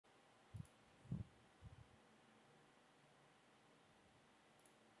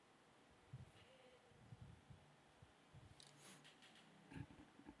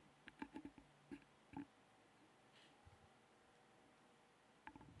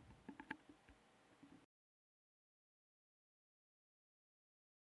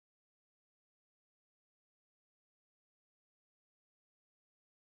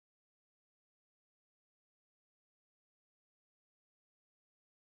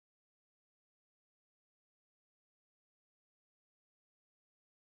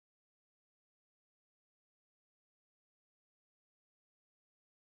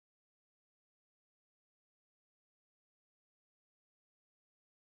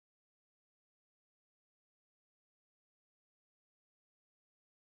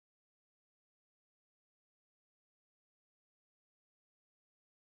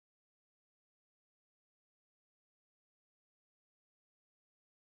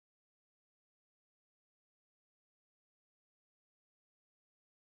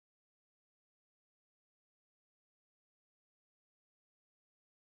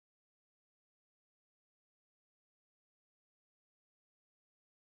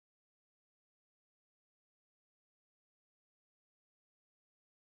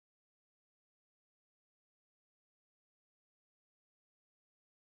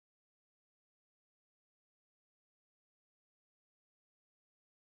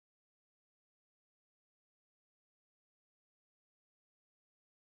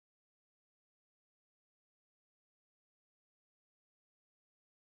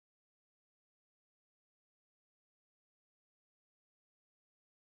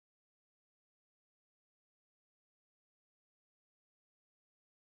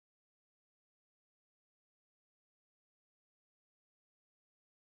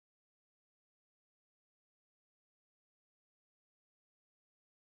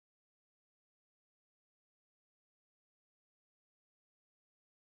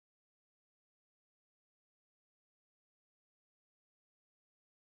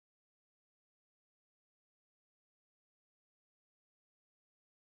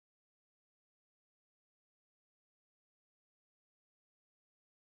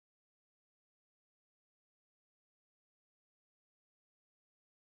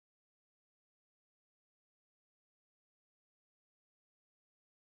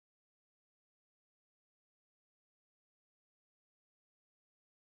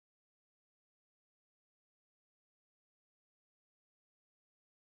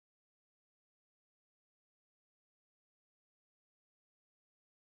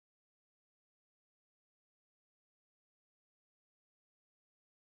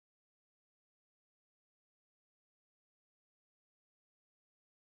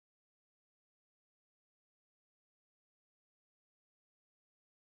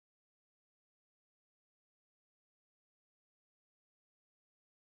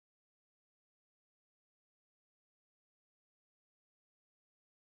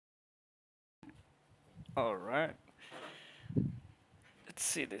All right. Let's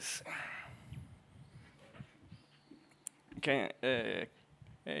see this. Okay. Hey.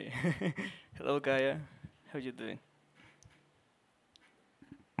 Hello, Gaia. How you doing?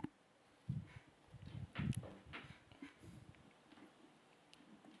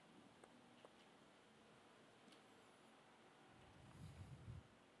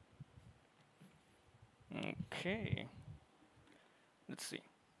 Okay. Let's see.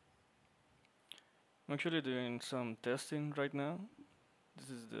 I'm actually doing some testing right now. This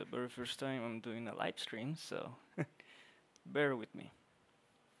is the very first time I'm doing a live stream, so bear with me.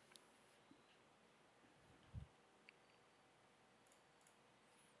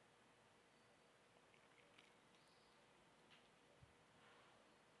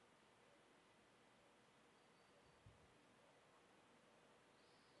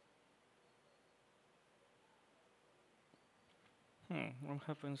 What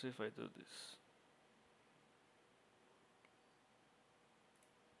happens if I do this?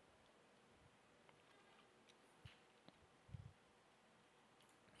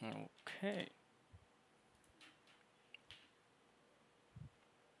 Okay.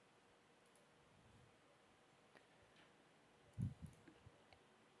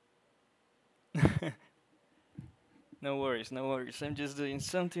 No worries, no worries. I'm just doing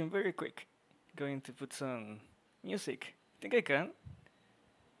something very quick. Going to put some music. Think I can?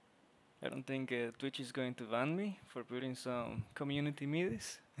 I don't think Twitch is going to ban me for putting some community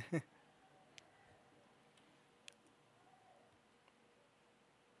midis.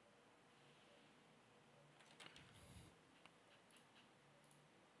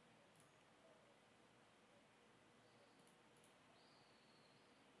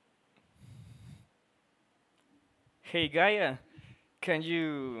 Hey Gaia, can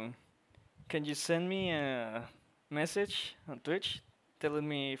you can you send me a message on Twitch telling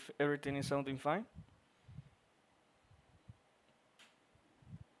me if everything is sounding fine?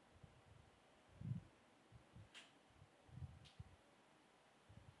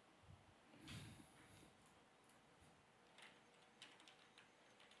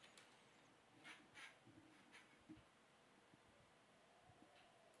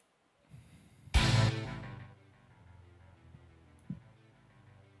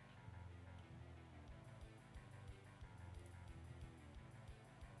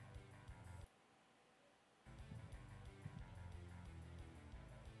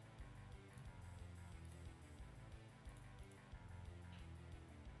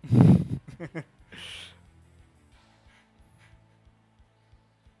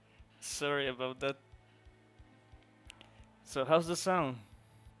 Sorry about that. So how's the sound?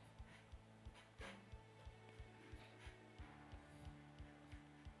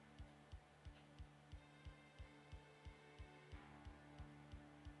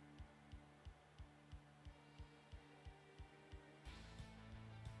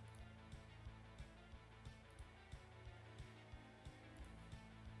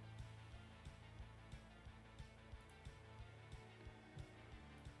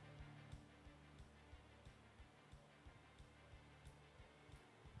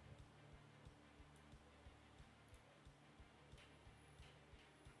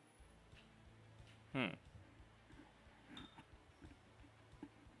 Hmm.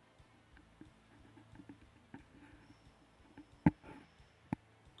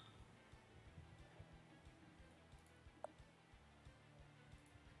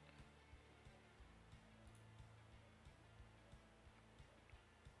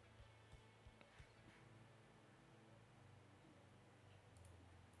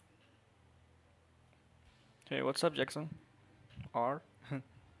 Hey, what's up, Jackson? R.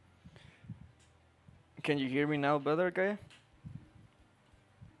 Can you hear me now better, Gaia?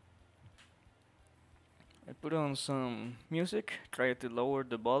 I put on some music, try to lower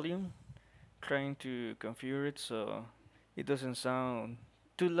the volume, trying to configure it so it doesn't sound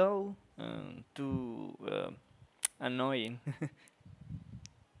too low and too annoying.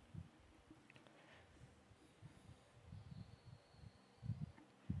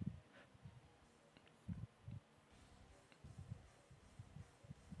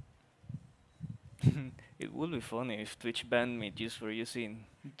 It would be funny if Twitch banned me just for using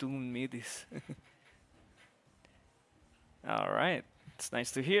Doom midis. Alright, it's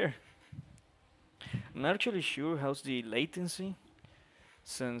nice to hear. I'm not actually sure how's the latency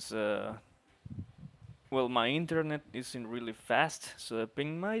since well, my internet isn't really fast, so the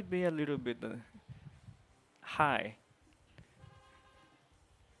ping might be a little bit high.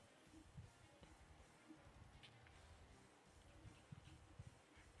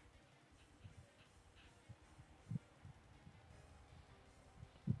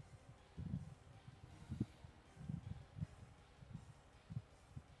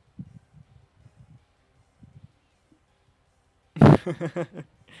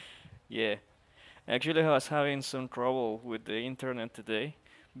 Yeah, actually, I was having some trouble with the internet today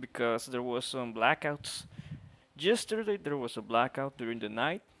because there was some blackouts. Yesterday there was a blackout during the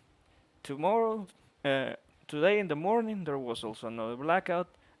night. Tomorrow, uh, today in the morning there was also another blackout,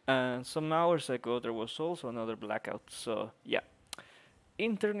 and some hours ago there was also another blackout. So yeah,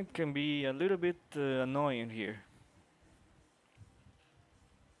 internet can be a little bit annoying here.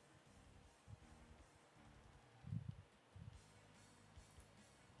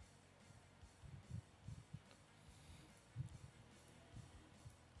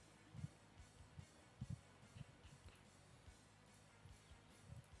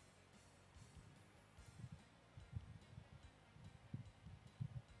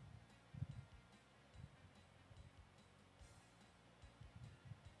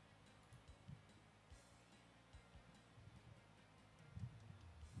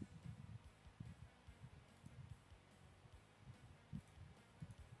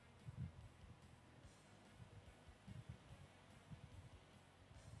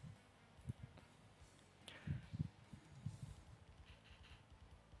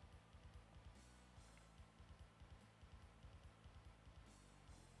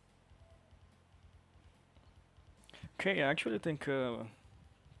 Okay, I actually think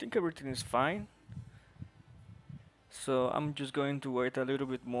everything is fine. So I'm just going to wait a little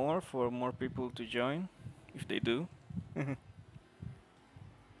bit more for more people to join, if they do. I'm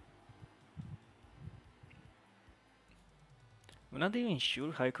not even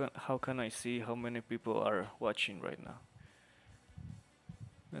sure how can I see how many people are watching right now.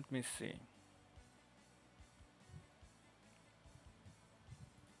 Let me see.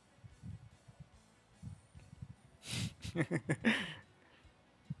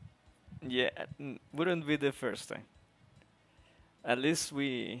 Yeah, wouldn't be the first time. At least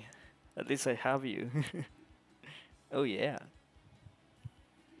we, at least I have you. Oh yeah.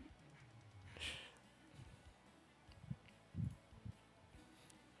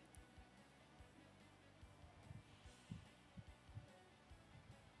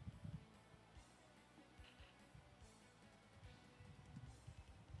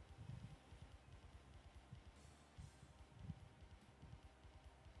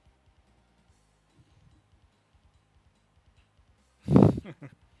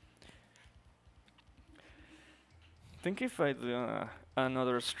 Think if I do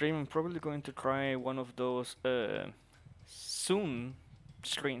another stream, I'm probably going to try one of those soon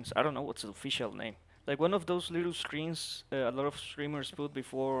screens. I don't know what's the official name. Like one of those little screens a lot of streamers put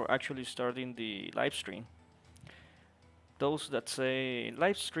before actually starting the live stream. Those that say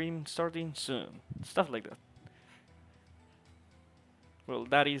live stream starting soon, stuff like that. Well,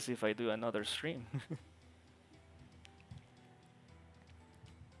 that is if I do another stream.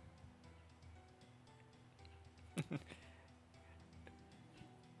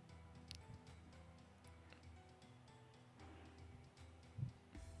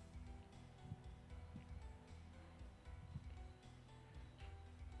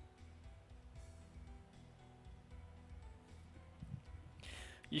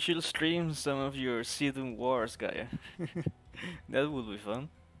 You should stream some of your season wars, Gaia. That would be fun.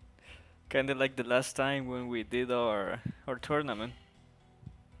 Kinda like the last time when we did our tournament.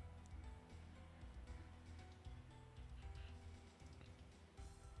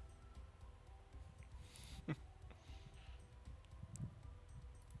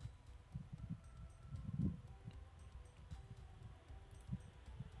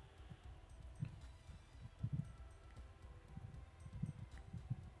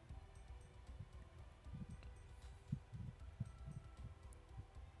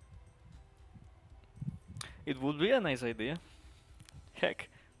 It would be a nice idea. Heck,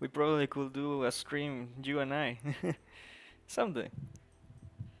 we probably could do a stream, you and I, someday.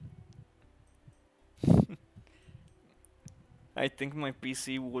 I think my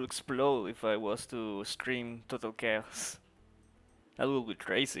PC will explode if I was to stream Total Chaos. That would be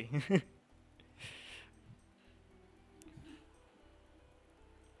crazy.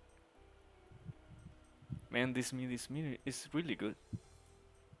 Man, this MIDI is really good.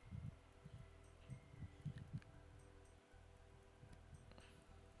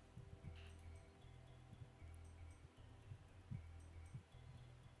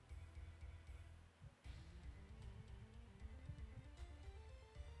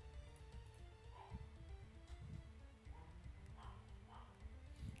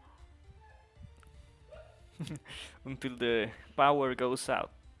 Until the power goes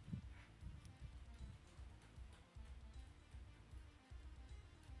out.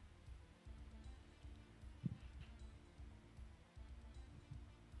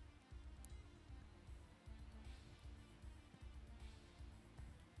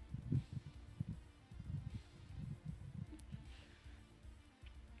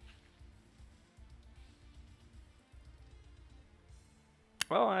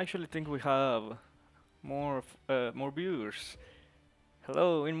 Well, I actually think we have more viewers.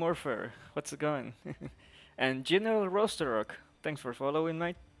 Hello, in Morpher. What's it going? And General Rosterrock. Thanks for following,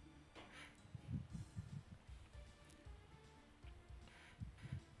 mate.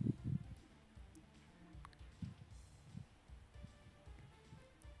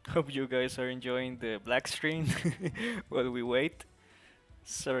 Hope you guys are enjoying the black screen while we wait.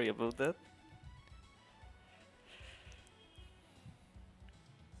 Sorry about that.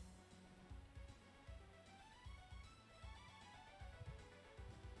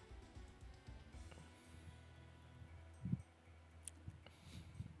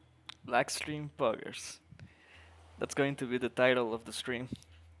 Black Stream Poggers. That's going to be the title of the stream.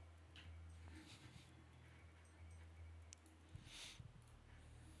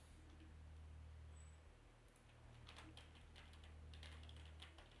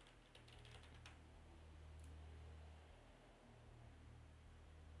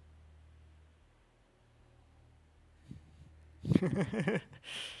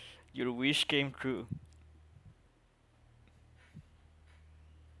 Your wish came true.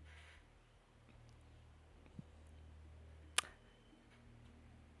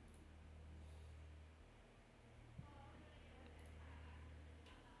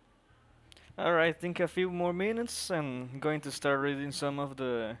 Alright, think a few more minutes and I'm going to start reading some of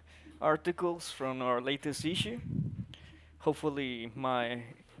the articles from our latest issue. Hopefully my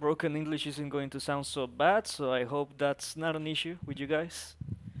broken English isn't going to sound so bad, so I hope that's not an issue with you guys.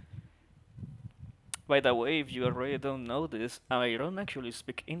 By the way, if you already don't know this, I don't actually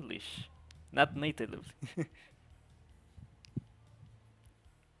speak English. Not natively.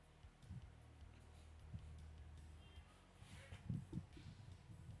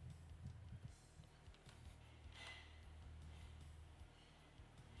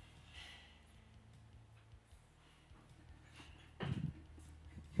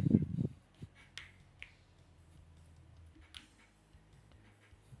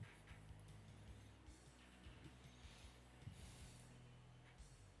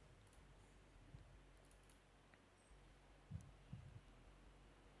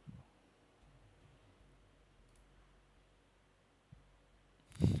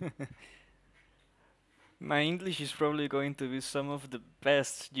 My English is probably going to be some of the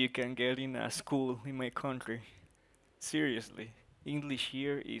best you can get in a school in my country. Seriously, English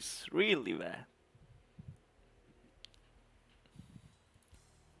here is really bad.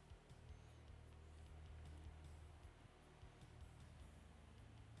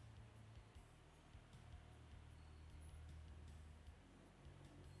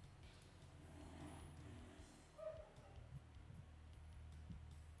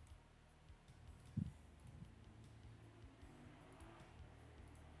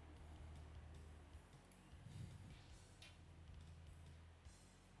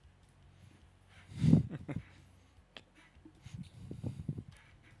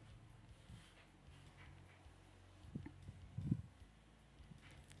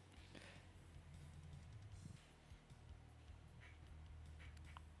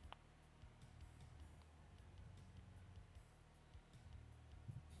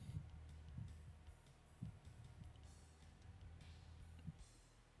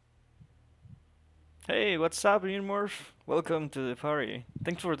 Hey, what's up, Morph? Welcome to the party.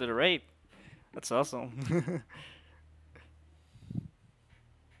 Thanks for the raid. That's awesome.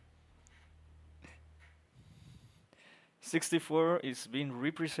 64 is being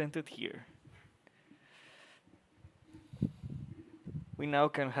represented here. We now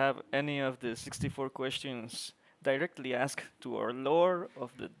can have any of the 64 questions directly asked to our Lord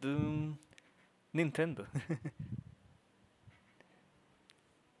of the Doom, Nintendo.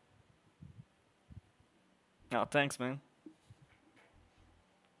 Oh, thanks, man.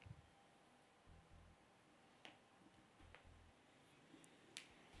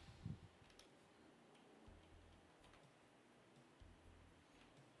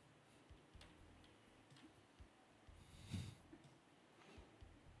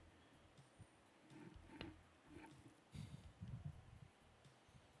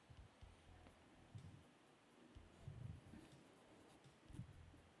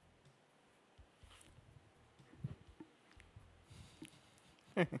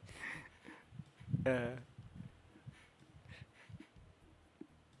 uh,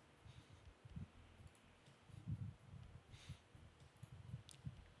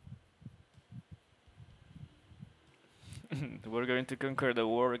 we're going to conquer the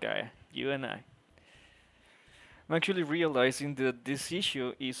war, guy. You and I. I'm actually realizing that this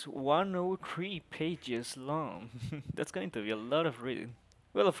issue is 103 pages long. That's going to be a lot of reading.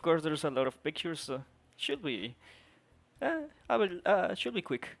 Well, of course, there's a lot of pictures, so should be I will. Should be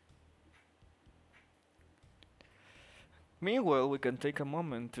quick. Meanwhile, we can take a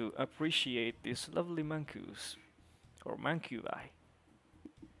moment to appreciate this lovely Mancus or Mancubi.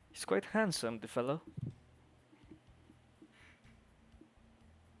 He's quite handsome, the fellow.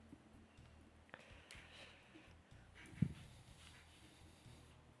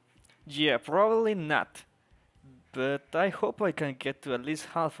 Yeah, probably not. But I hope I can get to at least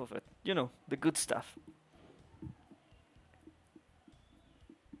half of it. You know, the good stuff.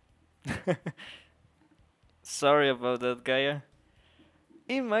 Sorry about that, Gaia.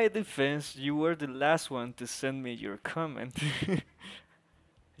 In my defense, you were the last one to send me your comment. I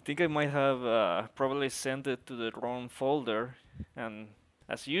think I might have probably sent it to the wrong folder, and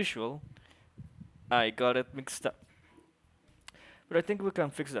as usual, I got it mixed up. But I think we can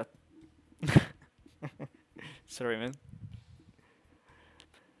fix that. Sorry, man.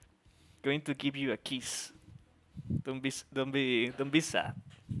 Going to give you a kiss. Don't be sad.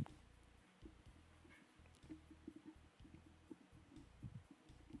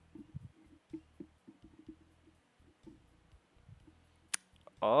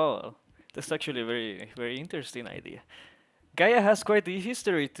 Oh, that's actually a very interesting idea. Gaia has quite the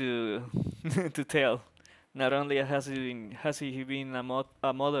history to to tell. Not only has he been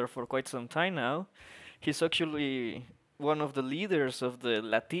a mother for quite some time now, he's actually one of the leaders of the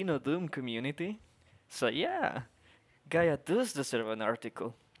Latino Doom community. So yeah, Gaia does deserve an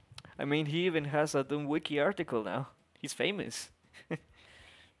article. I mean, he even has a Doom Wiki article now. He's famous.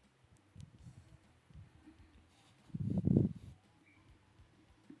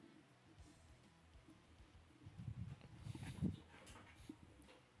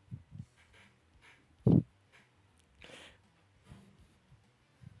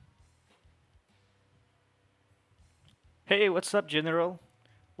 Hey, what's up, General?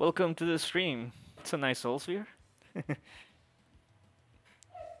 Welcome to the stream. It's a nice soul sphere.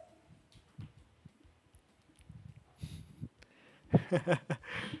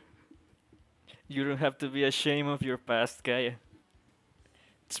 You don't have to be ashamed of your past, Gaia.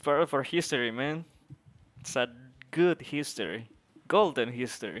 It's part of our history, man. It's a good history. Golden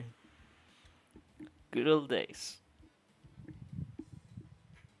history. Good old days.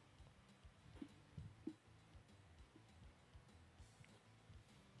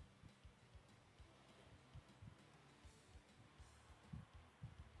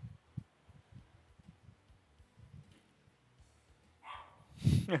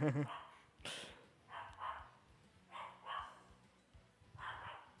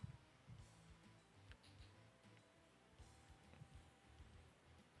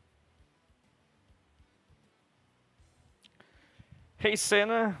 Hey,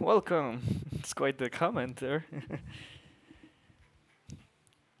 Senna, welcome. It's quite the comment there.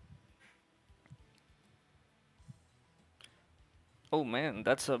 Oh man,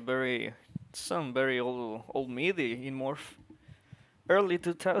 that's some very old MIDI in Morph. Early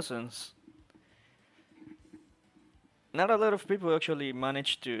 2000s. Not a lot of people actually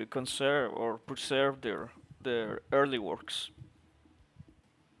managed to conserve or preserve their early works.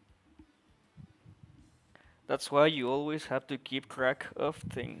 That's why you always have to keep track of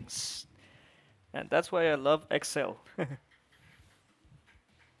things. And that's why I love Excel.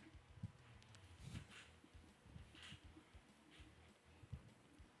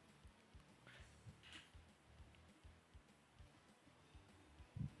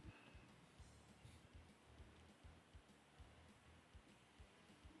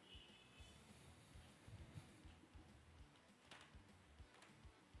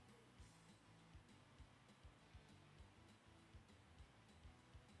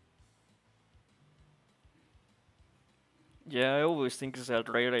 Yeah, I always think it's a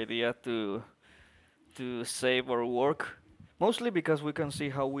great idea to save our work, mostly because we can see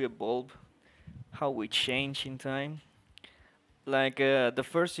how we evolve, how we change in time. Like the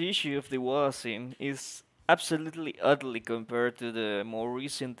first issue of the Wadazine is absolutely ugly compared to the more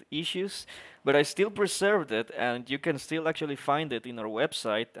recent issues, but I still preserved it, and you can still actually find it in our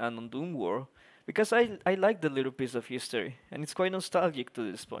website and on Doomworld because I like the little piece of history, and it's quite nostalgic to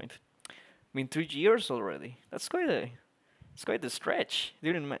this point. I mean, 2 years already. That's quite a it's quite a stretch.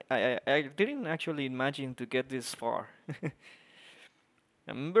 I didn't actually imagine to get this far.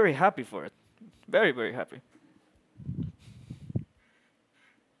 I'm very happy for it. Very happy.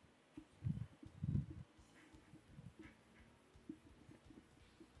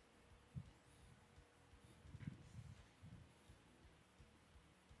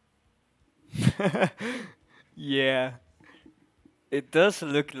 Yeah, it does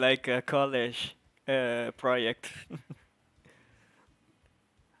look like a college project.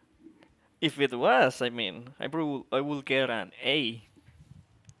 If it was, I mean, I will get an a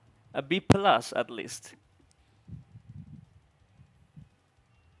B plus at least.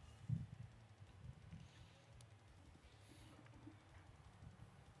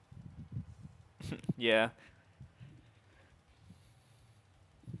 Yeah.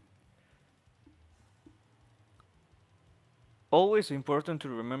 Always important to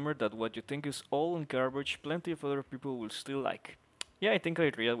remember that what you think is all in garbage, plenty of other people will still like. Yeah, I think I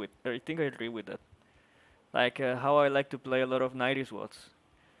agree with that. Like how I like to play a lot of 90s watts.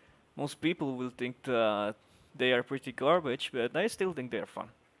 Most people will think that they are pretty garbage, but I still think they are fun.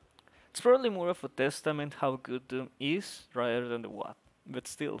 It's probably more of a testament how good Doom is rather than the what. But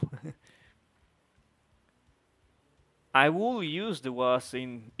still, I will use the was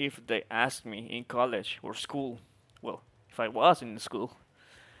in if they ask me in college or school. Well, if I was in school,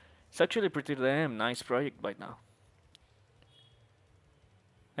 it's actually pretty damn nice project by now.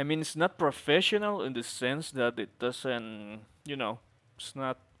 I mean, it's not professional in the sense that it doesn't, it's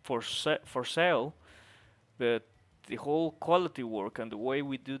not for sale, but the whole quality work and the way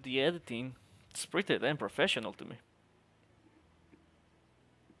we do the editing, it's pretty damn professional to me.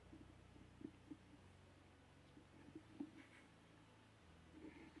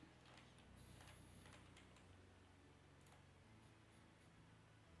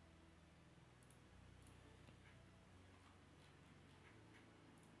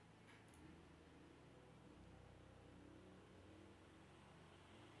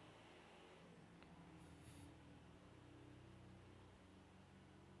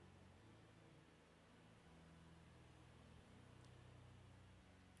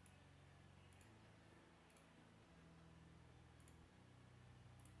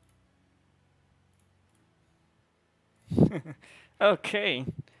 Okay,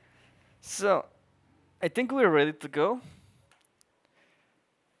 so I think we're ready to go.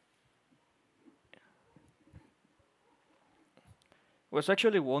 Was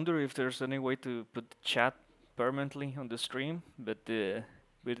actually wondering if there's any way to put the chat permanently on the stream, but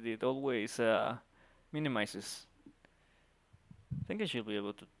it always minimizes. I think I should be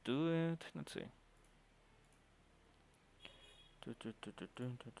able to do it. Let's see.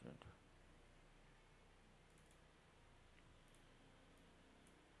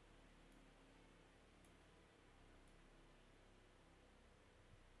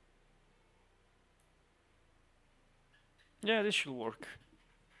 Yeah, this should work.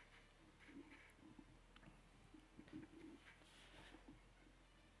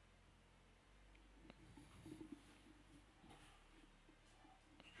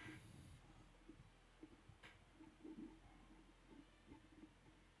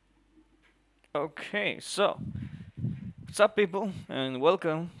 Okay, so what's up, people, and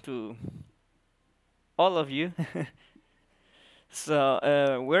welcome to all of you. So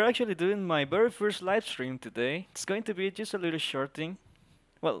we're actually doing my very first live stream today. It's going to be just a little short thing.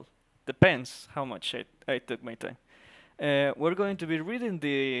 Well, depends how much I took my time. We're going to be reading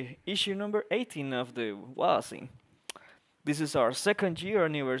the issue number 18 of the Wadazine. This is our second year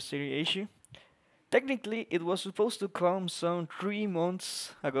anniversary issue. Technically, it was supposed to come some 3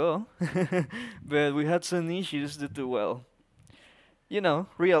 months ago, but we had some issues due to, well,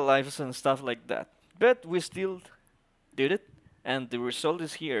 real lives and stuff like that. But we still did it, and the result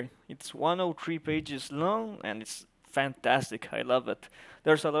is here. It's 103 pages long, and it's fantastic. I love it.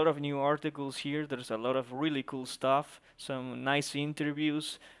 There's a lot of new articles here. There's a lot of really cool stuff. Some nice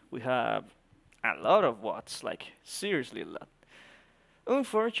interviews. We have a lot of what's like seriously a lot.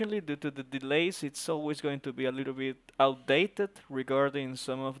 Unfortunately, due to the delays, it's always going to be a little bit outdated regarding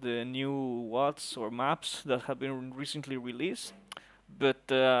some of the new watts or maps that have been recently released. But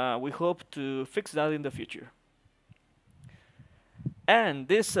we hope to fix that in the future. And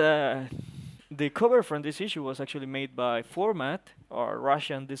the cover from this issue was actually made by Format, our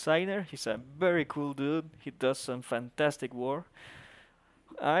Russian designer. He's a very cool dude. He does some fantastic work.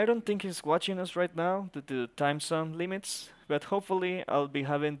 I don't think he's watching us right now due to time zone limits, but hopefully I'll be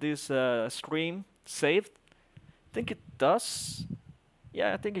having this stream saved. I think it does.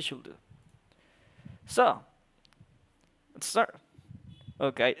 Yeah, I think it should do. So, let's start.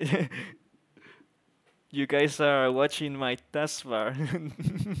 Okay. You guys are watching my taskbar.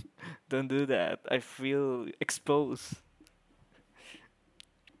 Don't do that. I feel exposed.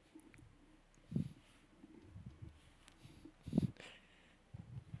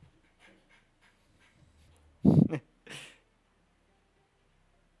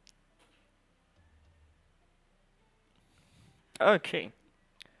 Okay.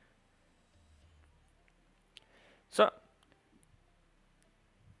 So,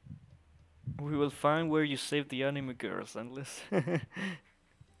 we will find where you saved the anime girls, unless.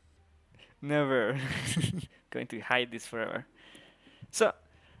 Never going to hide this forever. So,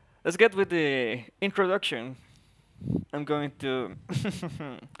 let's get with the introduction. I'm going to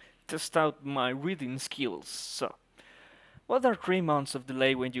test out my reading skills. So, what are 3 months of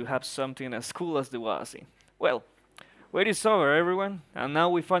delay when you have something as cool as the Wadazine? Well, wait is over, everyone, and now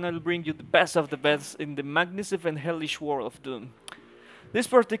we finally bring you the best of the best in the magnificent hellish world of Doom. This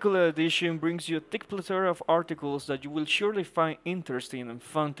particular edition brings you a thick plethora of articles that you will surely find interesting and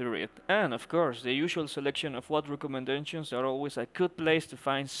fun to read, and of course, the usual selection of what recommendations are always a good place to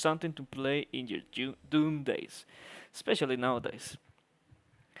find something to play in your Doom days, especially nowadays.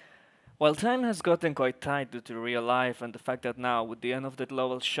 While time has gotten quite tight due to real life and the fact that now, with the end of the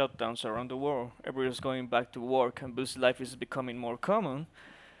global shutdowns around the world, everyone's going back to work and busy life is becoming more common,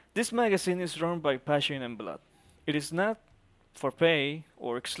 this magazine is run by passion and blood. It is not for pay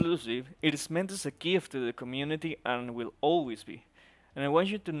or exclusive, it is meant as a gift to the community and will always be. And I want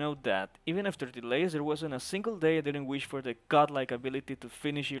you to know that, even after delays, there wasn't a single day I didn't wish for the godlike ability to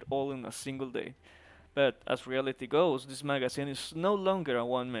finish it all in a single day. But as reality goes, this magazine is no longer a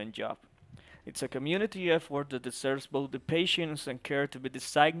one man job. It's a community effort that deserves both the patience and care to be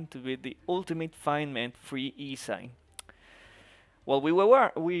designed to be the ultimate Feynman free e-sign. While we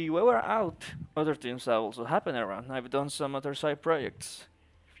were out, other things have also happened around. I've done some other side projects.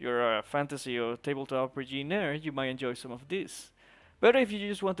 If you're a fantasy or tabletop RPG nerd, you might enjoy some of this. But if you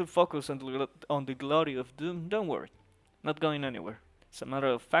just want to focus on the glory of Doom, don't worry. Not going anywhere. As a matter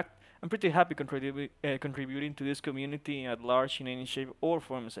of fact, I'm pretty happy contributing to this community at large in any shape or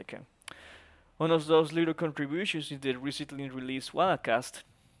form as I can. One of those little contributions is the recently released Wadacast.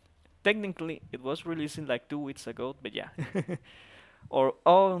 Technically, it was released in like 2 weeks ago, but yeah. Our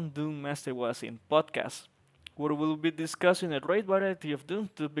own Doom Master was in podcast, where we'll be discussing a great variety of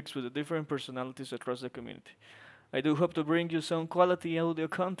Doom topics with the different personalities across the community. I do hope to bring you some quality audio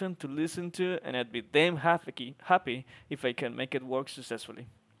content to listen to, and I'd be damn happy if I can make it work successfully.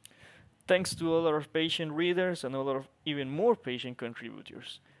 Thanks to all our patient readers and all our even more patient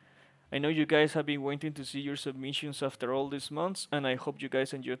contributors. I know you guys have been waiting to see your submissions after all these months, and I hope you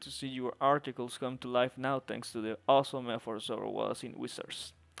guys enjoy to see your articles come to life now thanks to the awesome efforts of our Wadazine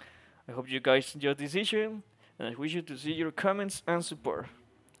Wizards. I hope you guys enjoyed this issue, and I wish you to see your comments and support.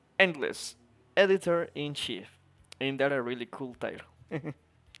 Endless, Editor-in-Chief. Ain't that a really cool title?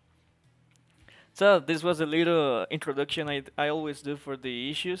 So, this was a little introduction I always do for the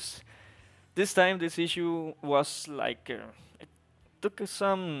issues. This time, this issue was like it took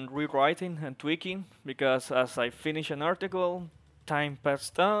some rewriting and tweaking because as I finished an article, time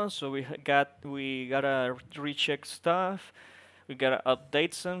passed on, so we gotta recheck stuff, we gotta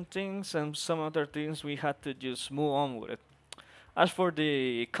update some things, and some other things we had to just move on with it. As for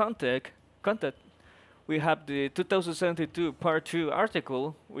the content, we have the 2072 Part 2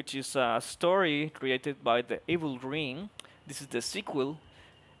 article, which is a story created by the Evil Ring. This is the sequel,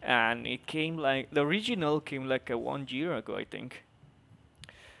 and it came like the original came like a 1 year ago, I think.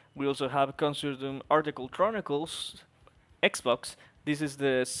 We also have Console Doom Article Chronicles, Xbox. This is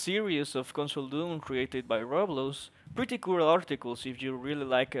the series of Console Doom created by Roblox. Pretty cool articles if you really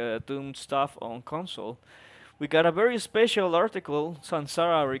like Doom stuff on console. We got a very special article,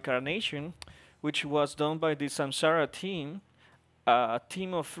 Samsara Reincarnation, which was done by the Samsara team, a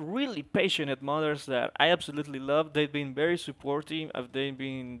team of really passionate mothers that I absolutely love. They've been very supportive, and they've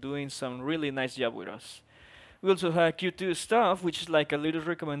been doing some really nice job with us. We also have Q2 stuff, which is like a little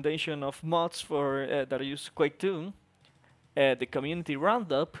recommendation of mods for that use Quake 2. The community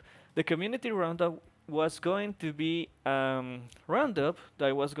roundup. The community roundup was going to be roundup that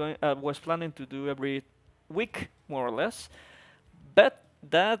I was planning to do every week, more or less, but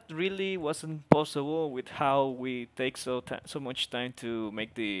that really wasn't possible with how we take so much time to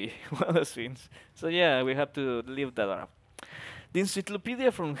make the weather scenes. So yeah, we have to leave that up. The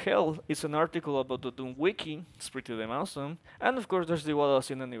Encyclopedia from Hell is an article about the Doom Wiki. It's pretty damn awesome. And of course, there's the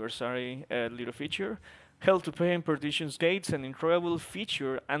Wadazine anniversary little feature. Hell to Pay and Perdition's Gates, an incredible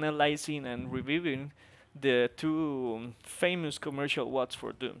feature analyzing and reviewing the two famous commercial Wads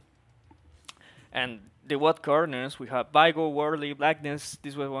for Doom. And the Wad corners, we have Vigo, Worldly, Blackness.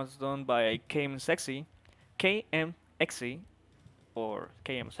 This was done by KM Sexy, or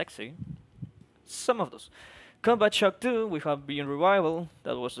KM Sexy. Some of those. Combat Shock 2, we have Beyond Revival,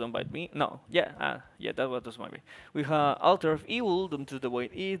 that was done by me. No, yeah, that was by me. We have Altar of Evil, Doom to the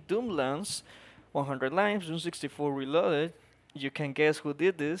White E, Doomlands, 100 Lives, Doom 64 Reloaded. You can guess who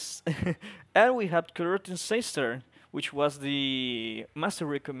did this. And we have Curtin Sister, which was the master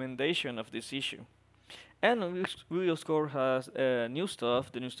recommendation of this issue. And Video Score has new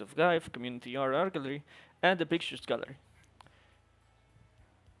stuff, the new stuff guide, community art gallery, and the pictures gallery.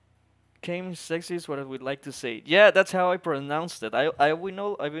 became sexy is what I would like to say. Yeah, that's how I pronounced it. I've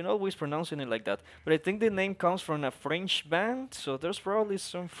been always pronouncing it like that. But I think the name comes from a French band, so there's probably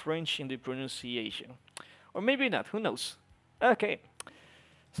some French in the pronunciation. Or maybe not, who knows? Okay,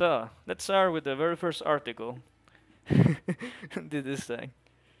 so let's start with the very first article. Did this thing.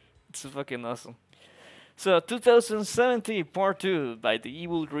 It's fucking awesome. So 2070 Part 2 by The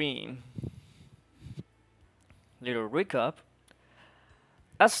Evil Dream. Little recap.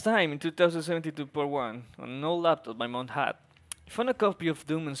 As time in 2072 Part 1 on an old laptop my mom had, I found a copy of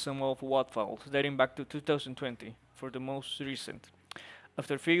Doom and some of WAD files dating back to 2020 for the most recent.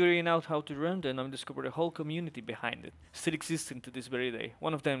 After figuring out how to run them, I discovered a whole community behind it, still existing to this very day.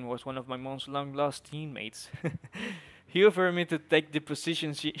 One of them was one of my mom's long-lost teammates. He offered me to take the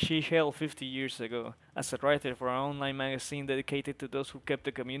position she held 50 years ago as a writer for an online magazine dedicated to those who kept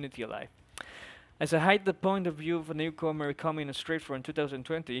the community alive. As I hide the point of view of a newcomer coming straight from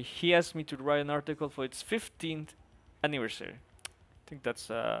 2020, he asked me to write an article for its 15th anniversary. I think that's,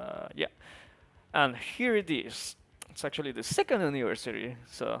 yeah. And here it is. It's actually the second anniversary,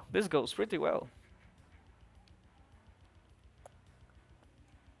 so this goes pretty well.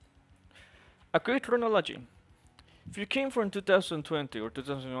 A quick chronology. If you came from 2020 or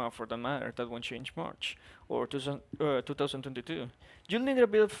 2001 for that matter, that won't change much, or 2022, you'll need a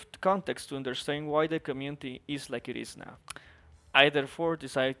bit of context to understand why the community is like it is now. I therefore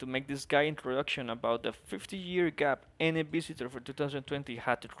decided to make this guy introduction about the 50-year gap any visitor for 2020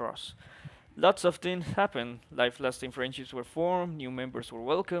 had to cross. Lots of things happened. Life-lasting friendships were formed, new members were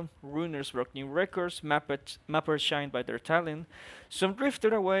welcomed, runners broke new records, mappers shined by their talent. Some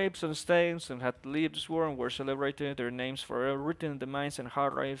drifted away, some stayed, some had lives and were celebrated, their names forever written in the minds and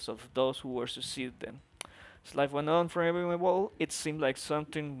hard drives of those who were succeeded them. As life went on for everyone, it seemed like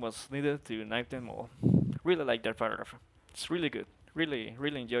something was needed to unite them all. Really like that paragraph. It's really good. Really,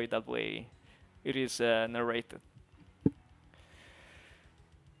 really enjoy that way it is narrated.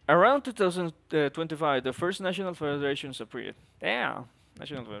 Around 2025, the first national federations appeared. Yeah,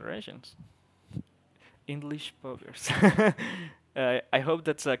 national federations. English poggers. I hope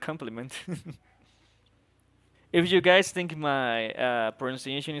that's a compliment. If you guys think my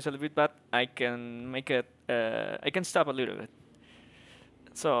pronunciation is a little bit bad, I can make it. I can stop a little bit.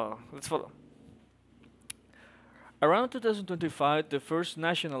 So let's follow. Around 2025, the first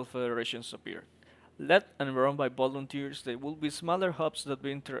national federations appeared. Led and run by volunteers, they will be smaller hubs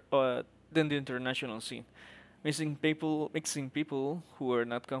than the international scene. Mixing people who are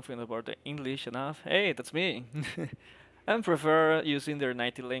not confident about the English enough, hey, that's me, and prefer using their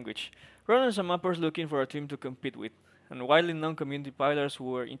native language. Runners and mappers looking for a team to compete with, and widely known community pilots who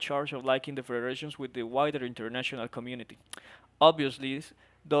were in charge of linking the federations with the wider international community. Obviously,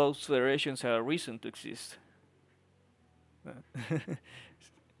 those federations have a reason to exist.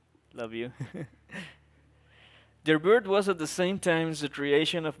 Love you. Their birth was at the same time as the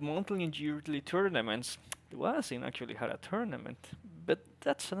creation of monthly and yearly tournaments. The Wadazine actually had a tournament, but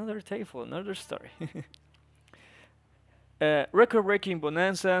that's another tale for another story. Record-breaking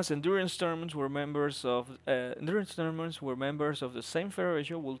bonanzas, endurance tournaments where members of the same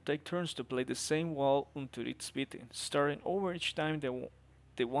federation will take turns to play the same wall until it's beaten, starting over each time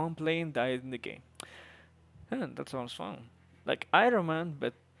the one playing died in the game. That sounds fun. Like Iron Man,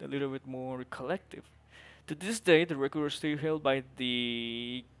 but a little bit more collective. To this day, the record is still held by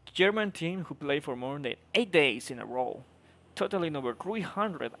the German team who played for more than 8 days in a row, totaling over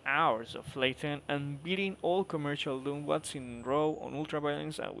 300 hours of playtime and beating all commercial Doomwats in a row on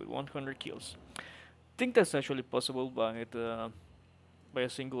ultraviolence and with 100 kills. I think that's actually possible by a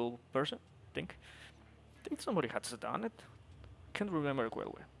single person. I think somebody has done it. Can't remember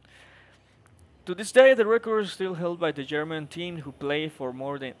quite well. To this day, the record is still held by the German team who played for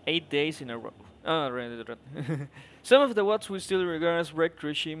more than 8 days in a row. Some of the what we still regard as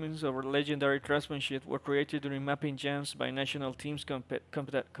breakthrough achievements of legendary craftsmanship were created during mapping jams by national teams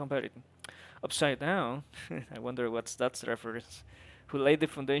competing. Upside Down, I wonder what's that reference, who laid the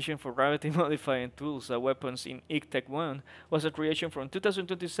foundation for gravity-modifying tools and weapons in ICTEC 1, was a creation from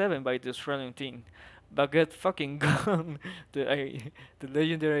 2027 by the Australian team. Baguette fucking gone. The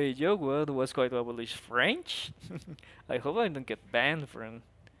legendary joke word was quite abolished. French? I hope I don't get banned from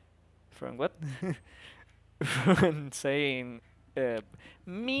what? From saying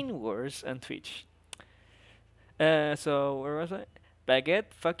mean words on Twitch. So where was I?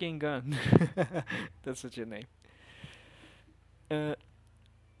 Baguette fucking gun. That's such a name. Uh,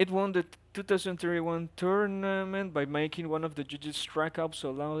 it won the 2031 tournament by making one of the judges strike up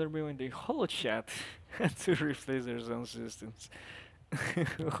so loud everyone in the whole chat had to replace their sound systems.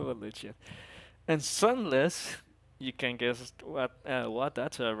 Holy shit. And Sunless, You can guess what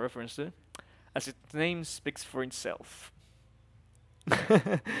that's a reference to, as its name speaks for itself.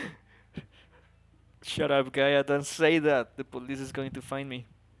 Shut up, Gaia, don't say that. The police is going to find me.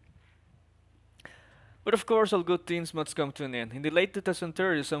 But of course, all good things must come to an end. In the late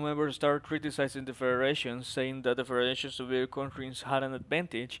 2030s, some members started criticizing the Federation, saying that the Federation's bigger countries had an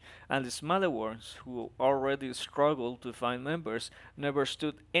advantage, and the smaller ones, who already struggled to find members, never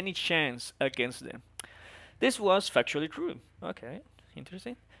stood any chance against them. This was factually true. Okay,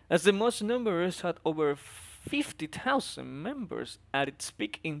 interesting. As the most numerous had over 50,000 members at its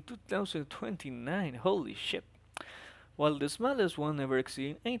peak in 2029. Holy shit. While the smallest one never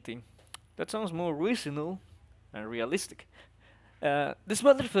exceeded 18. That sounds more reasonable and realistic. The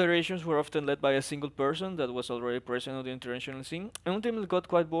smaller federations were often led by a single person that was already present on the international scene, and ultimately got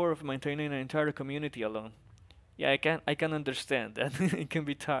quite bored of maintaining an entire community alone. Yeah, I can understand that. It can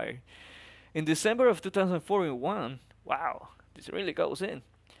be tired. In December of 2041, wow, this really goes in.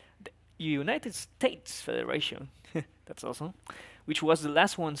 The United States Federation, that's awesome, which was the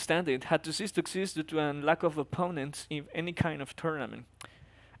last one standing, had to cease to exist due to a lack of opponents in any kind of tournament.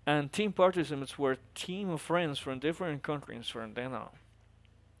 And team participants were a team of friends from different countries from then on.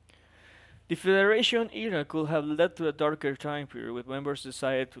 The Federation era could have led to a darker time period with members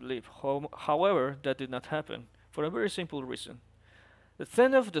decided to leave. However, that did not happen for a very simple reason. The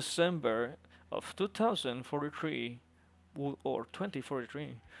 10th of December of 2043, or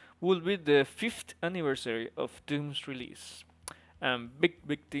 2043, will be the 5th anniversary of Doom's release, and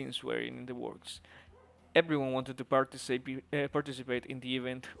big things were in the works. Everyone wanted to participate in the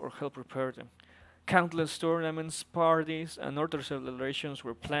event or help prepare them. Countless tournaments, parties, and other celebrations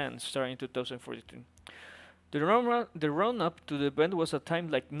were planned starting in 2042. The run up to the event was a time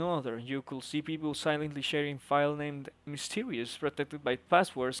like no other. You could see people silently sharing file named Mysterious, protected by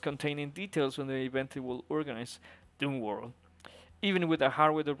passwords containing details on the event they will organize, Doom World. Even with a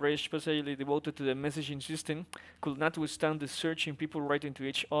hardware operation specially devoted to the messaging system, could not withstand the searching people writing to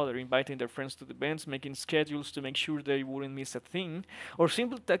each other, inviting their friends to the events, making schedules to make sure they wouldn't miss a thing, or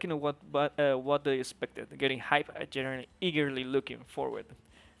simply talking about what they expected, getting hyped and generally eagerly looking forward.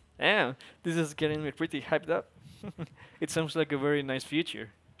 Yeah, this is getting me pretty hyped up. It sounds like a very nice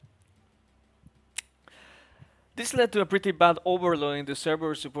future. This led to a pretty bad overload in the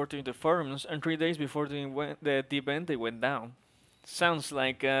servers supporting the forums, and 3 days before the event they went down. Sounds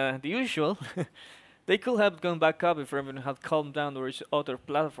like the usual. They could have gone back up if everyone had calmed down or reached other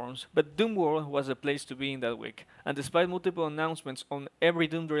platforms, but Doom World was the place to be in that week, and despite multiple announcements on every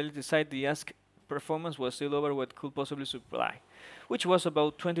Doom-related site, the ask performance was still over what could possibly supply, which was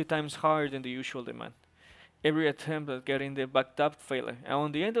about 20 times higher than the usual demand. Every attempt at getting the backed up failed, and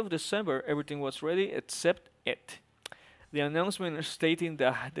on the end of December, everything was ready except it. The announcement stating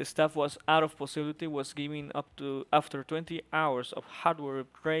that the staff was out of possibility was given up to after 20 hours of hardware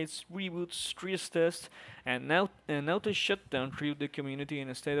upgrades, reboots, stress tests, and now an outage shutdown threw the community in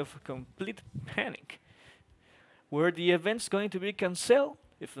a state of complete panic. Were the events going to be cancelled?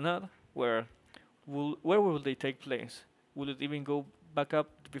 If not, where will they take place? Will it even go back up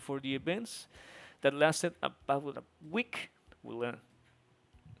before the events that lasted about a week? Will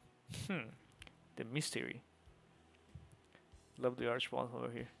the mystery. Love the archball over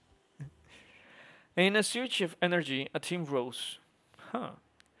here. In a surge of energy, a team rose. Huh.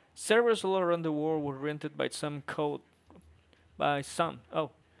 Servers all around the world were rented by some code. By some. Oh.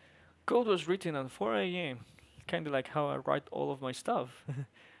 Code was written at 4 a.m. Kinda like how I write all of my stuff.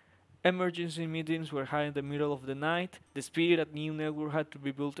 Emergency meetings were held in the middle of the night. The speed at new network had to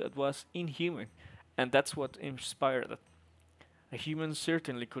be built that was inhuman. And that's what inspired it. A human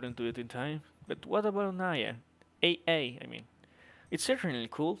certainly couldn't do it in time. But what about Naya? AA, I mean. It's certainly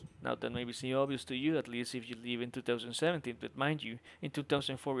cool, now that may seem obvious to you, at least if you live in 2017, but mind you, in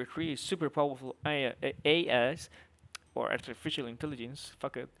 2043, super powerful AIs, or artificial intelligence,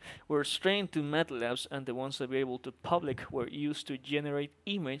 fuck it, were strained to MATLABs, and the ones available to public were used to generate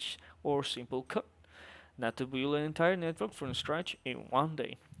image or simple code, not to build an entire network from scratch in one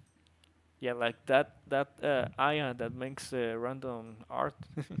day. Yeah, like that AI that makes random art.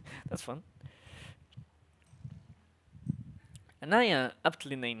 That's fun. Anaya,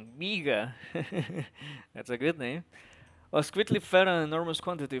 aptly named Miga, that's a good name, was quickly fed an enormous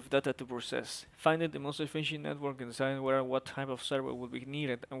quantity of data to process, finding the most efficient network and deciding where and what type of server would be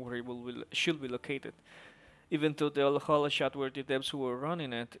needed and where should be located. Even though the whole shot where the devs who were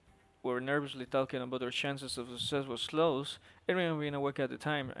running it were nervously talking about their chances of success was close, everyone being awake at the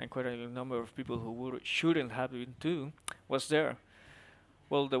time, and quite a number of people who shouldn't have been too, was there.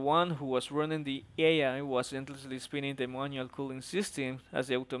 Well, the one who was running the AI was endlessly spinning the manual cooling system as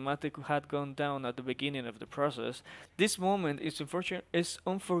the automatic had gone down at the beginning of the process. This moment is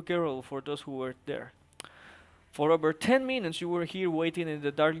unforgettable for those who were there. For over 10 minutes you were here waiting in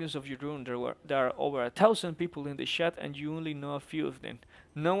the darkness of your room. There are over 1,000 people in the chat and you only know a few of them.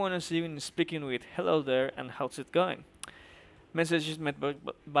 No one is even speaking with hello there and how's it going. Messages met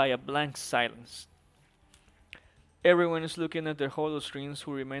by a blank silence. Everyone is looking at their holo screens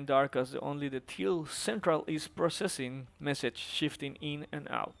who remain dark as only the teal central is processing message shifting in and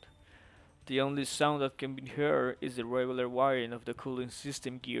out. The only sound that can be heard is the regular wiring of the cooling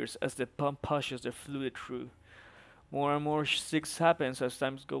system gears as the pump pushes the fluid through. More and more things happens as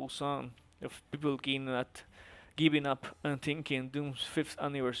time goes on, of people giving up and thinking Doom's 5th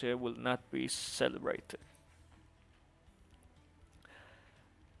anniversary will not be celebrated.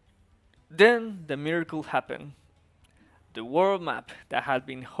 Then the miracle happened. The world map that had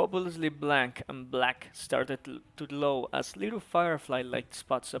been hopelessly blank and black started to glow as little firefly-like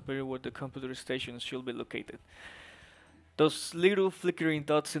spots appeared where the computer stations should be located. Those little flickering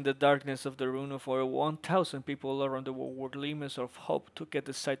dots in the darkness of the room of over 1,000 people around the world were glimmers of hope to get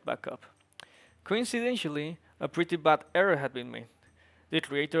the site back up. Coincidentally, a pretty bad error had been made. The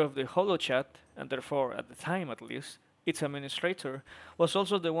creator of the HoloChat, and therefore, at the time at least, its administrator, was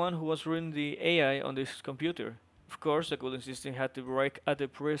also the one who was running the AI on this computer. Of course, the cooling system had to break at the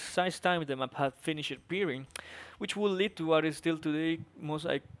precise time the map had finished appearing, which would lead to what is still today most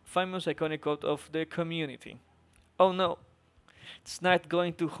famous iconic quote of the community. Oh no, it's not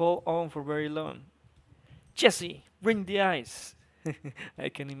going to hold on for very long. Jesse, bring the ice! I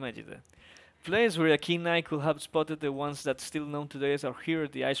can imagine that. Place where a keen eye could have spotted the ones that still known today as our hero,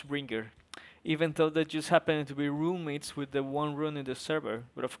 the Icebringer, even though they just happened to be roommates with the one running the server.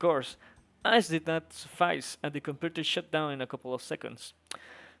 But of course, ice did not suffice, and the computer shut down in a couple of seconds.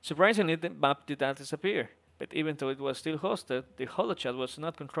 Surprisingly, the map did not disappear, but even though it was still hosted, the HoloChat was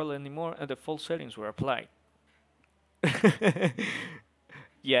not controlled anymore and the false settings were applied.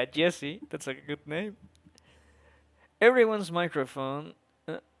 Yeah, Jesse, that's a good name. Everyone's microphone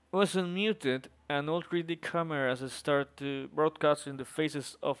was unmuted and all 3D cameras started to broadcast in the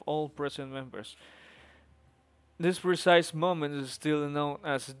faces of all present members. This precise moment is still known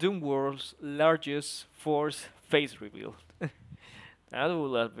as Doomworld's largest force face reveal. That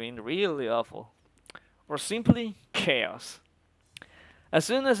would have been really awful. Or simply chaos. As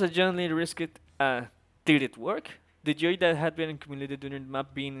soon as a gently risked did it work? The joy that had been accumulated during the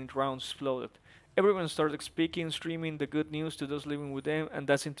map being in rounds exploded. Everyone started speaking, streaming the good news to those living with them, and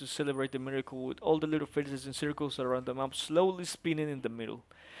dancing to celebrate the miracle with all the little faces in circles around the map slowly spinning in the middle.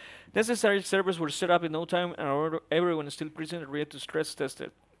 Necessary servers were set up in no time, and everyone is still present and ready to stress test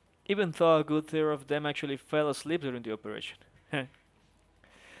it, even though a good third of them actually fell asleep during the operation.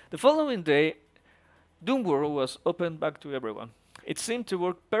 The following day, Doomworld was opened back to everyone. It seemed to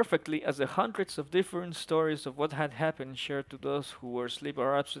work perfectly as the hundreds of different stories of what had happened shared to those who were asleep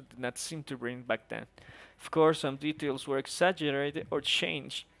or absent did not seem to bring back then. Of course, some details were exaggerated or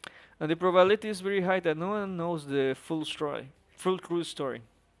changed, and the probability is very high that no one knows the full true story.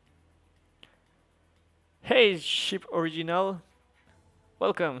 Hey, Ship Original!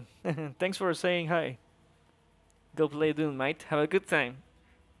 Welcome! Thanks for saying hi. Go play Doom, mate. Have a good time.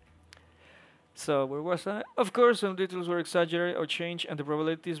 So, where was I? Of course, some details were exaggerated or changed, and the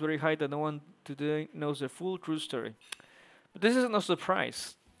probability is very high that no one today knows the full true story. But this is no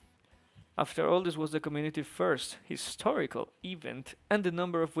surprise. After all, this was the community first historical event, and the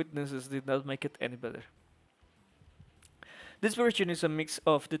number of witnesses did not make it any better. This version is a mix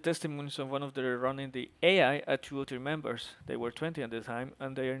of the testimonies of one of the running the AI at 2 or 3 members. They were 20 at the time,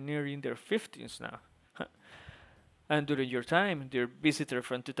 and they are nearing their 50s now. And during your time, their visitor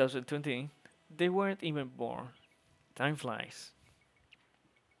from 2020, they weren't even born. Time flies.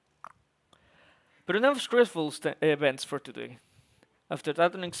 But enough stressful events for today. After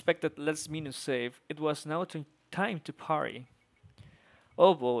that unexpected last minute save, it was now time to party.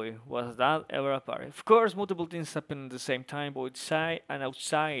 Oh boy, was that ever a party. Of course, multiple things happened at the same time, both inside and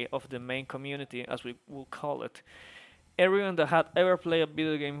outside of the main community, as we will call it. Everyone that had ever played a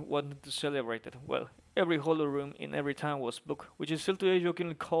video game wanted to celebrate it. Well, every holo room in every town was booked, which is still today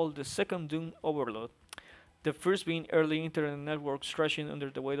jokingly called the second Doom Overload. The first being early internet networks crashing under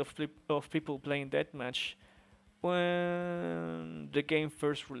the weight of people playing deathmatch when the game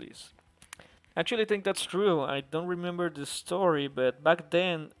first released. Actually, I think that's true. I don't remember the story, but back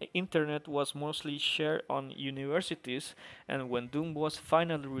then, internet was mostly shared on universities, and when Doom was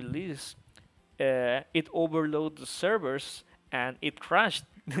finally released, it overloaded the servers and it crashed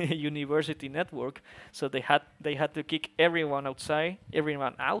university network, so they had to kick everyone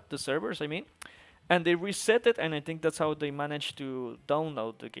out the servers. I mean, and they reset it, and I think that's how they managed to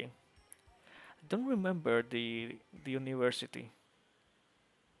download the game. I don't remember the university.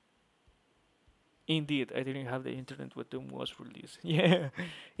 Indeed, I didn't have the internet when Doom was released. Yeah,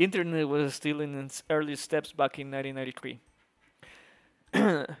 internet was still in its early steps back in 1993.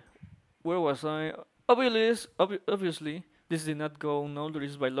 Where was I? Obviously, this did not go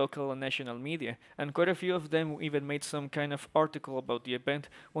unnoticed by local and national media, and quite a few of them even made some kind of article about the event,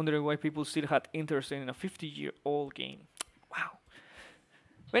 wondering why people still had interest in a 50-year-old game. Wow.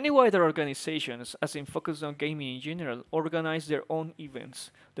 Many wider organizations, as in focused on gaming in general, organize their own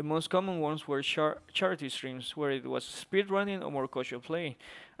events. The most common ones were charity streams, where it was speedrunning or more casual play,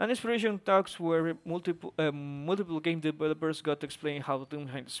 and inspiration talks where multiple game developers got to explain how Doom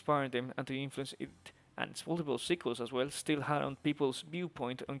had inspired them and the influence it and its multiple sequels as well still had on people's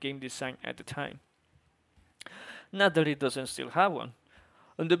viewpoint on game design at the time. Not that it doesn't still have one.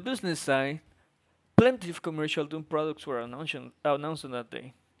 On the business side, plenty of commercial Doom products were announced on that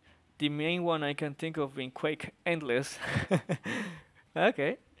day. The main one I can think of being Quake Endless.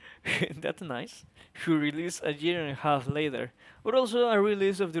 Okay, that's nice. Who released a year and a half later, but also a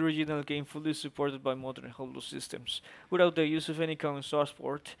release of the original game fully supported by modern Holo systems, without the use of any common source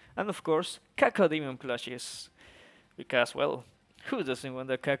port, and of course, Cacodemon plushes. Because, well, who doesn't want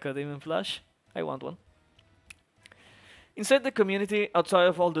a Cacodemon plush? I want one. Inside the community, outside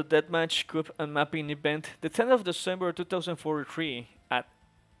of all the deathmatch, coup, and mapping event, the 10th of December 2043 at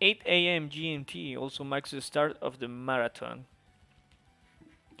 8 a.m. GMT also marks the start of the marathon.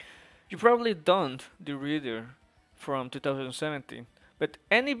 You probably don't, the reader from 2017, but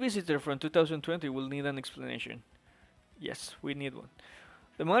any visitor from 2020 will need an explanation. Yes, we need one.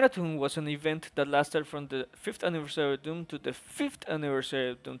 The marathon was an event that lasted from the 5th anniversary of Doom to the 5th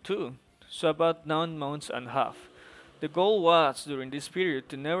anniversary of Doom 2, so about 9 months and a half. The goal was, during this period,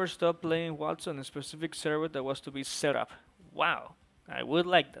 to never stop playing WATS on a specific server that was to be set up. Wow, I would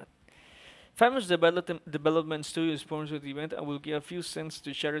like that. Famous development studio sponsored the event and will give a few cents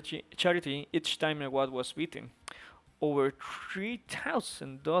to charity each time a WAT was beaten. Over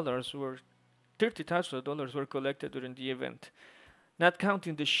 $30,000 were collected during the event, not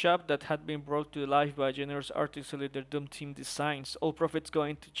counting the shop that had been brought to life by generous artists who their Doom team designs, all profits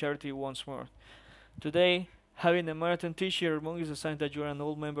going to charity once more. Today, having a marathon t-shirt among is a sign that you are an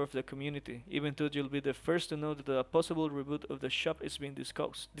old member of the community, even though you'll be the first to know that a possible reboot of the shop is being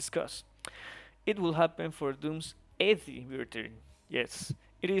discussed. It will happen for Doom's 80th return. Yes,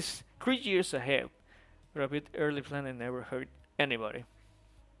 it is 3 years ahead, but a bit early planning never hurt anybody.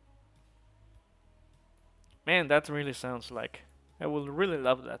 Man, that really sounds like I will really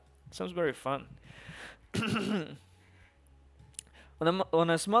love that. Sounds very fun. On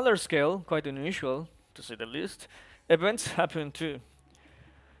a smaller scale, quite unusual, to say the least, events happen too.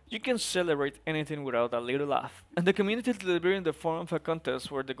 You can celebrate anything without a little laugh, and the community delivered in the form of a contest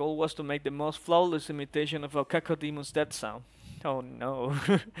where the goal was to make the most flawless imitation of a Cacodemon's death sound. Oh no.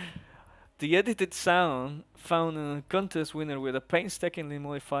 The edited sound found a contest winner with a painstakingly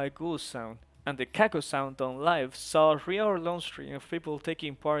modified goose sound, and the Caco sound on live saw a 3-hour long stream of people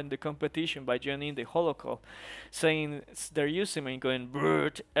taking part in the competition by joining the holocall, saying their username going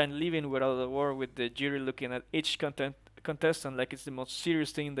brrrt and leaving without a word, with the jury looking at each contestant like it's the most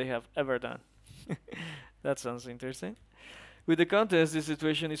serious thing they have ever done. That sounds interesting. With the contest, the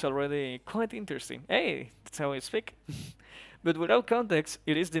situation is already quite interesting. Hey, that's how I speak. But without context,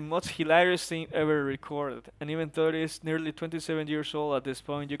 it is the most hilarious thing ever recorded, and even though it is nearly 27 years old at this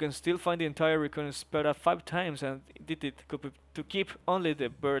point, you can still find the entire recording sped up 5 times and did it to keep only the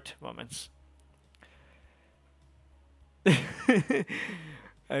bird moments. I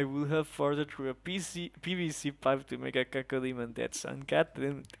would have farted through a PVC pipe to make a Cacodemon dead sound. God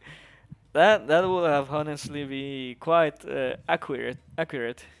damn it. That would have honestly be quite accurate.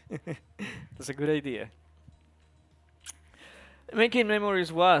 That's a good idea. Making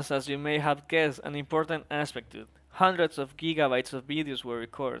memories was, as you may have guessed, an important aspect to it. Hundreds of gigabytes of videos were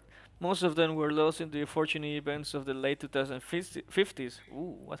recorded. Most of them were lost in the unfortunate events of the late 2050s.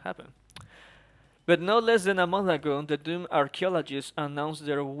 Ooh, what happened? But no less than a month ago, the Doom archaeologists announced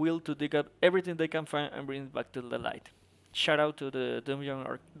their will to dig up everything they can find and bring it back to the light. Shout out to the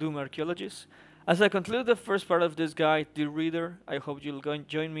Doom archaeologists. As I conclude the first part of this guide, dear reader, I hope you'll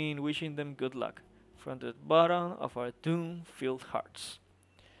join me in wishing them good luck. From the bottom of our doom-filled hearts.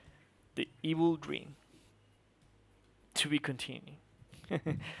 The evil dream. To be continued.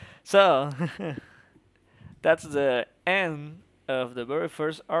 So, that's the end of the very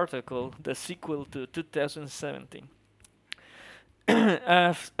first article, the sequel to 2017.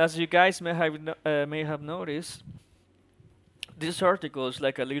 As you guys may have noticed, this article is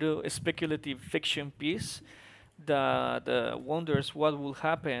like a little speculative fiction piece that wonders what will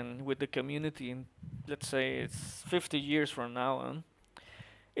happen with the community in, let's say, it's 50 years from now on.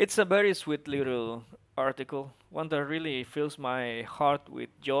 It's a very sweet little article, one that really fills my heart with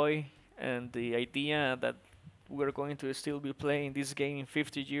joy, and the idea that we're going to still be playing this game in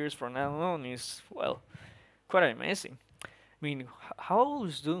 50 years from now on is, well, quite amazing. I mean, how old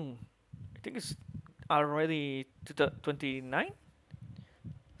is Doom? I think it's already 29?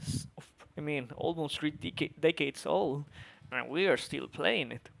 I mean, almost three decades old, and we are still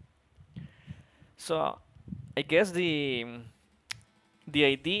playing it. So, I guess the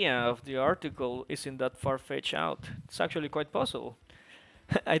idea of the article isn't that far-fetched out. It's actually quite possible.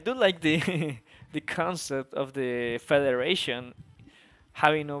 I do like the the concept of the federation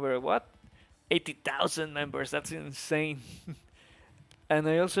having over what 80,000 members. That's insane. And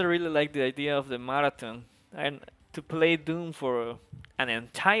I also really like the idea of the marathon and to play Doom for an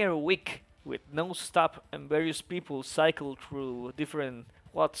entire week with no stop and various people cycle through different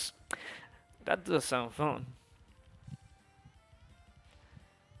what's. That does sound fun.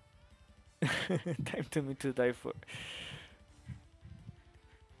 Time to me to die for.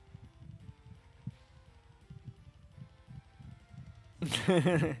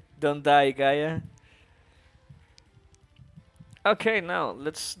 Don't die, Gaia. Okay, now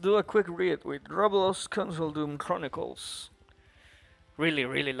let's do a quick read with Roblox Console Doom Chronicles. Really,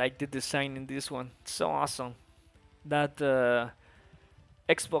 really like the design in this one. It's so awesome. That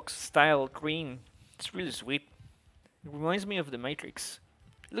Xbox style green. It's really sweet. It reminds me of the Matrix.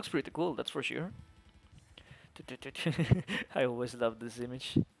 It looks pretty cool, that's for sure. I always love this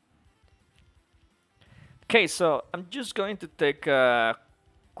image. Okay, so I'm just going to take a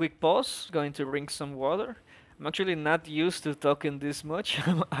quick pause, going to drink some water. I'm actually not used to talking this much.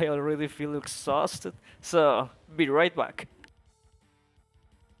 I already feel exhausted, so be right back.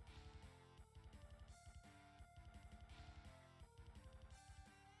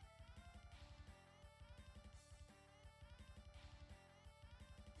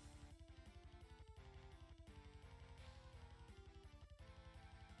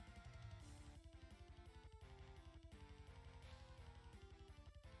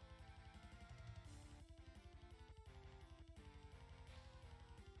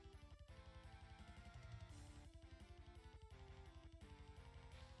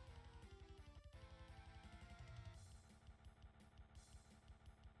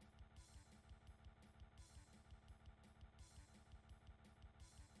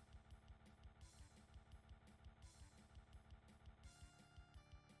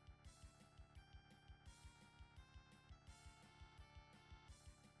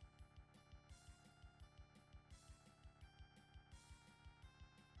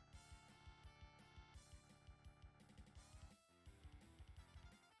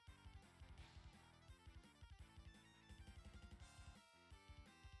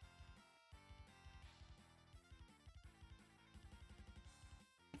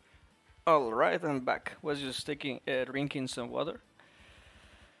 Alright, I'm back. Was just drinking some water.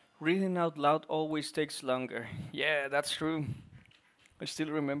 Reading out loud always takes longer. Yeah, that's true. I still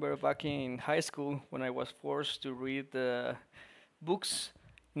remember back in high school when I was forced to read books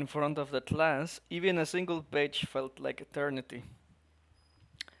in front of the class. Even a single page felt like eternity.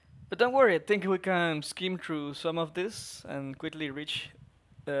 But don't worry, I think we can skim through some of this and quickly reach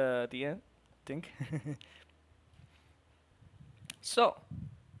the end. I think. So,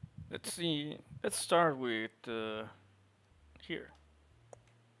 let's see. Let's start with here.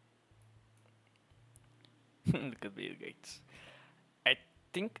 Look at Bill Gates. I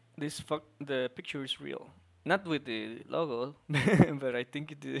think the picture is real. Not with the logo, but I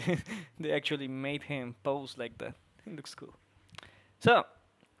think they actually made him pose like that. It looks cool. So,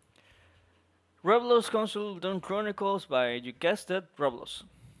 Roblox Console Dawn Chronicles by, you guessed it, Roblox.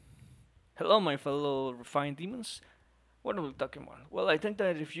 Hello, my fellow refined demons. What are we talking about? Well, I think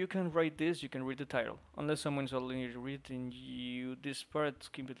that if you can write this, you can read the title. Unless someone's already written you this part,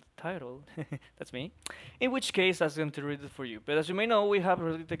 skip the title. That's me. In which case, I'm going to read it for you. But as you may know, we have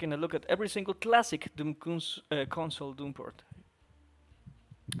already taken a look at every single classic Doom console Doom port.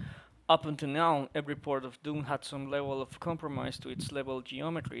 Up until now, every port of Doom had some level of compromise to its level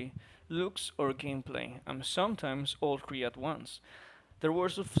geometry, looks, or gameplay, and sometimes all three at once. There were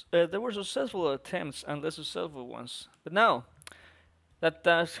successful attempts and less successful ones, but now that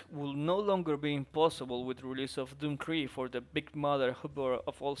task will no longer be impossible with the release of Doom 3 for the big mother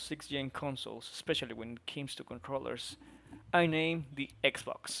of all 6th-gen consoles, especially when it comes to controllers. I name the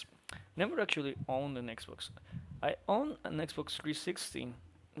Xbox. Never actually owned an Xbox. I own an Xbox 360,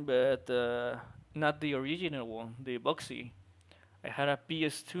 but not the original one, the boxy. I had a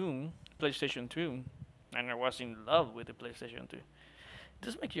PS2, PlayStation 2, and I was in love with the PlayStation 2.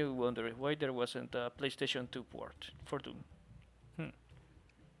 This makes you wonder why there wasn't a PlayStation 2 port for Doom.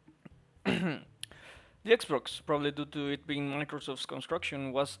 Hmm. The Xbox, probably due to it being Microsoft's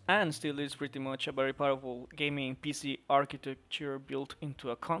construction, was and still is pretty much a very powerful gaming PC architecture built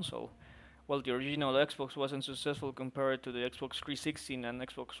into a console. While the original Xbox wasn't successful compared to the Xbox 360 and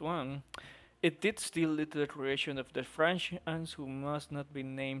Xbox One, it did still lead to the creation of the franchise who must not be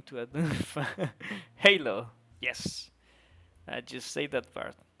named to identify Halo. Yes, I just say that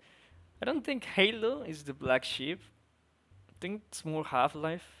part. I don't think Halo is the black sheep. I think it's more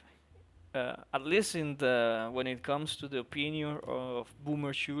Half-Life. At least in the when it comes to the opinion of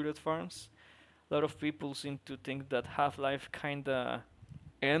boomer shooter farms, a lot of people seem to think that Half-Life kinda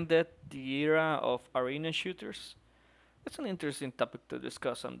ended the era of arena shooters. That's an interesting topic to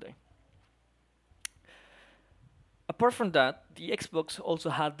discuss someday. Apart from that, the Xbox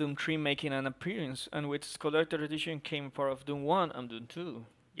also had Doom 3 making an appearance, and with its collector edition came part of Doom 1 and Doom 2.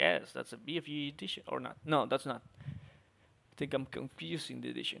 Yes, that's a BFG edition, or not? No, that's not. I think I'm confusing the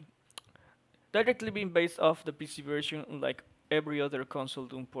edition. Directly being based off the PC version, unlike every other console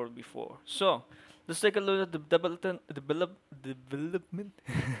Doom port before. So, let's take a look at the development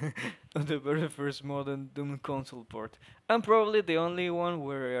of the very first modern Doom console port, and probably the only one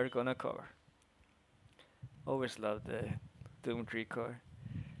we are gonna cover. Always love the Doom 3 core.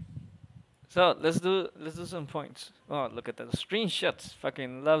 So let's do some points. Oh, look at the screenshots.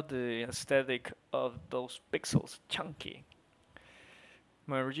 Fucking love the aesthetic of those pixels. Chunky.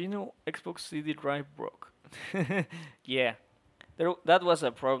 My original Xbox CD drive broke. Yeah, that was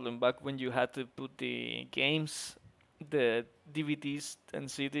a problem back when you had to put the games, the DVDs and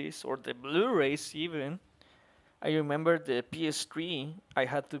CDs, or the Blu-rays even. I remember the PS3. I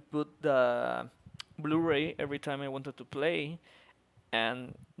had to put the Blu-ray every time I wanted to play,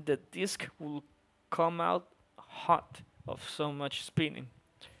 and the disc will come out hot of so much spinning.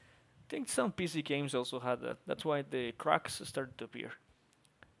 I think some PC games also had that. That's why the cracks started to appear.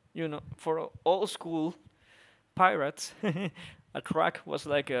 For old school pirates, a crack was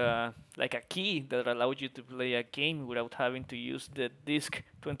like a key that allowed you to play a game without having to use the disc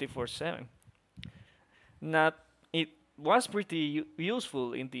 24/7. Not it was pretty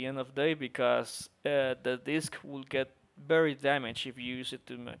useful in the end of the day because the disc will get very damaged if you use it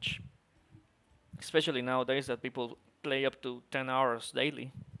too much. Especially nowadays that people play up to 10 hours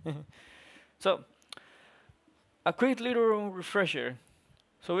daily. So, a quick little refresher.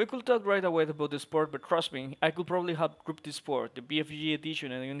 So we could talk right away about the sport, but trust me, I could probably have grouped the sport, the BFG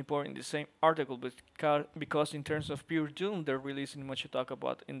edition, and the Uniport in the same article, because in terms of pure Doom, there really isn't much to talk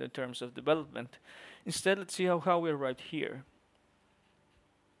about in the terms of development. Instead, let's see how we arrived here.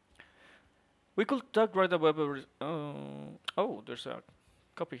 We could talk right away about. Oh, there's a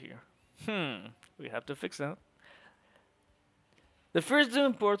copy here. We have to fix that. The first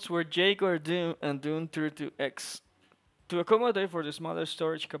Doom ports were Jaguar Doom and Doom 32X. To accommodate for the smaller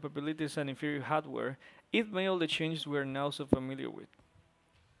storage capabilities and inferior hardware, it made all the changes we are now so familiar with.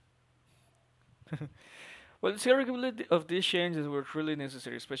 Well, the arguability of these changes were truly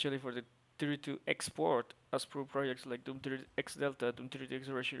necessary, especially for the 32X port, as pro projects like Doom 30X Delta, Doom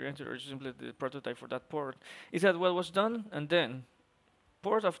 30X Resurrected, or simply the prototype for that port, is that what was done, and then,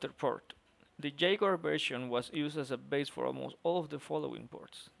 port after port. The Jaguar version was used as a base for almost all of the following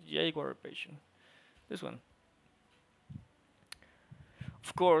ports. Jaguar version. This one.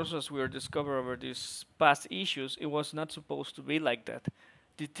 Of course, as we are discovering over these past issues, it was not supposed to be like that.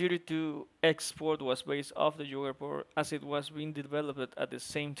 The 32X port was based off the Jaguar port as it was being developed at the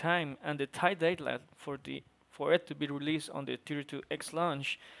same time, and the tight deadline for it to be released on the 32X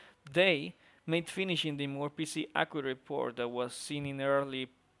launch day made finishing the more PC accurate port that was seen in early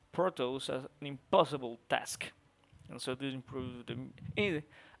protos as an impossible task, and so did improving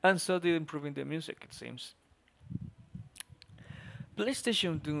the music, it seems.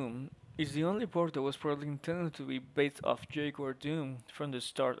 PlayStation Doom is the only port that was probably intended to be based off Jaguar Doom from the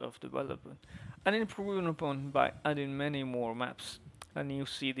start of development, and improved upon by adding many more maps, a new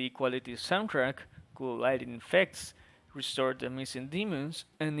CD quality soundtrack, cool lighting effects, restored the missing demons,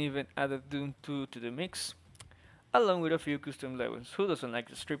 and even added Doom 2 to the mix, along with a few custom levels. Who doesn't like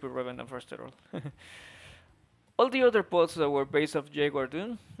the stripper Revenant after all? All the other pods that were based off Jaguar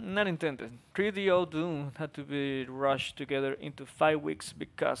Doom, not intended. 3DO Doom had to be rushed together into 5 weeks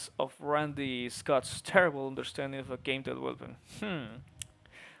because of Randy Scott's terrible understanding of a game development.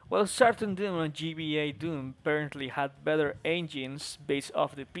 Well, certain Doom and GBA Doom apparently had better engines based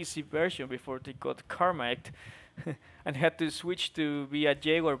off the PC version before they got Carmacked. and had to switch to be a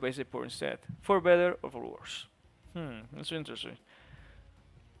Jaguar-based port instead, for better or for worse. That's interesting.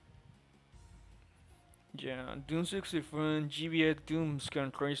 Yeah, Doom 64 GBA Dooms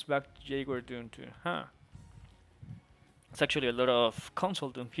can trace back to Jaguar Doom too. Huh. It's actually a lot of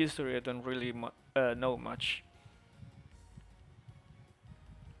console Doom history I don't really know much.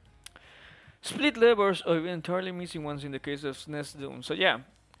 Split levers or even entirely missing ones in the case of SNES Doom. So yeah,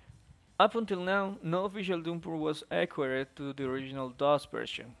 up until now, no official Doom port was accurate to the original DOS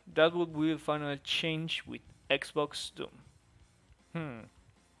version. That will finally change with Xbox Doom. Hmm.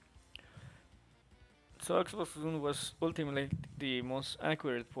 So Xbox One was ultimately the most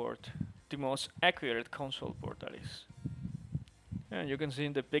accurate port, the most accurate console port that is. And you can see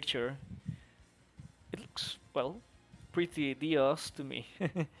in the picture, it looks, well, pretty DOS to me.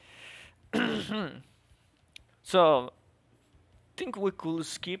 So, I think we could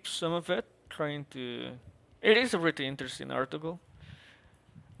skip some of it, trying to... It is a pretty interesting article,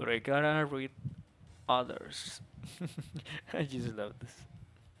 but I gotta read others. I just love this.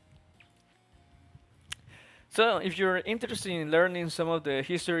 So, if you're interested in learning some of the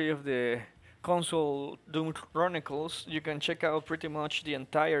history of the console Doom Chronicles, you can check out pretty much the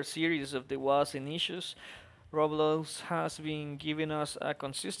entire series of the Wadazine issues. Roblox has been giving us a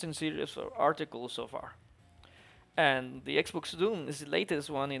consistent series of articles so far. And the Xbox Doom is the latest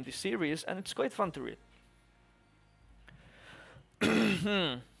one in the series, and it's quite fun to read.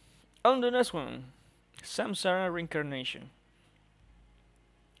 On the next one, Samsara Reincarnation.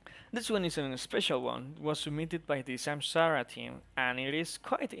 This one is a special one. It was submitted by the Samsara team, and it is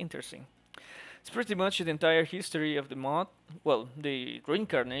quite interesting. It's pretty much the entire history of the mod, well, the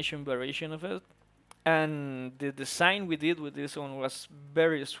reincarnation variation of it, and the design we did with this one was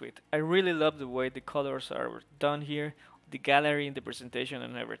very sweet. I really love the way the colors are done here, the gallery, the presentation,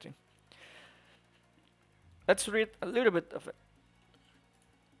 and everything. Let's read a little bit of it.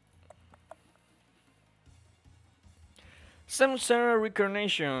 Samsara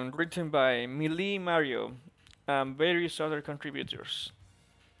Reincarnation, written by Melee Mario and various other contributors.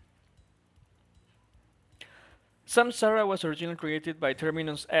 Samsara was originally created by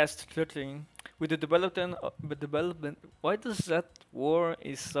Terminus S13 with the development. Why does that word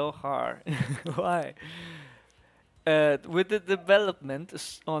is so hard? Why? With the development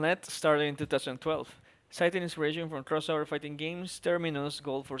on it started in 2012. Citing inspiration from crossover fighting games, Terminus'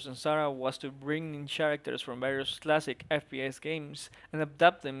 goal for Samsara was to bring in characters from various classic FPS games and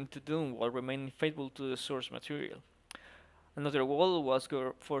adapt them to Doom while remaining faithful to the source material. Another goal was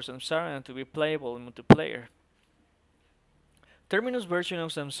for Samsara to be playable in multiplayer. Terminus' version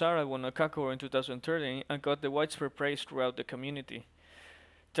of Samsara won a Kakor in 2013 and got the widespread praise throughout the community.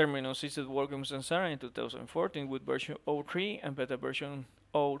 Terminus ceased working with Samsara in 2014 with version 03 and beta version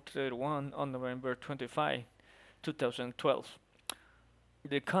 031 on November 25, 2012.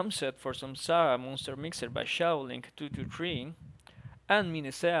 The concept for Samsara Monster Mixer by Shaolink 223 and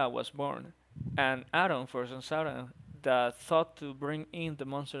Minisea was born, an add-on for Samsara that thought to bring in the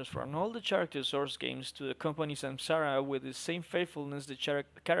monsters from all the character source games to the company Samsara with the same faithfulness the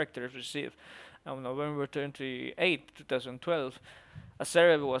characters received. On November 28, 2012, a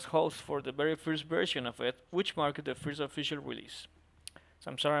survey was held for the very first version of it, which marked the first official release.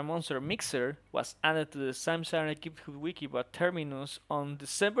 Samsara Monster Mixer was added to the Samsara GitHub wiki by Terminus on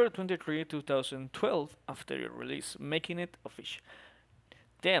December 23, 2012 after its release, making it official.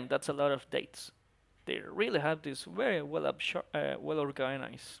 Damn, that's a lot of dates. They really have this very well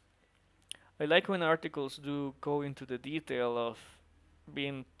organized. I like when articles do go into the detail of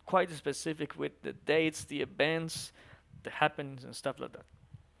being quite specific with the dates, the events, the happenings, and stuff like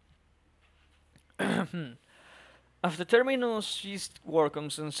that. After Terminus ceased work on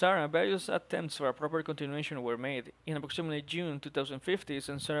Samsara, various attempts for a proper continuation were made. In approximately June 2050,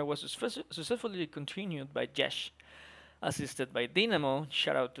 Samsara was successfully continued by Jesh, assisted by Dynamo,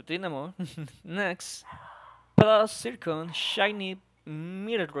 shout out to Dynamo, Next, plus Circon, Shiny,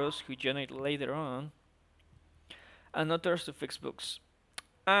 Mirrorose, who joined later on, and others to fix bugs,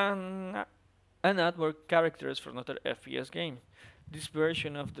 and add more characters from other FPS game. This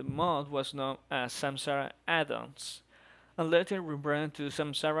version of the mod was known as Samsara Add-ons, and later rebranded to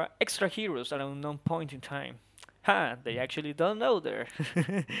Samsara Extra Heroes at an unknown point in time. Ha! They actually don't know there.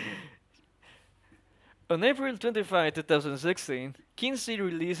 On April 25, 2016, Kinsey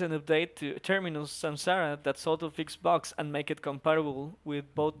released an update to Terminus Samsara that sought to fix bugs and make it compatible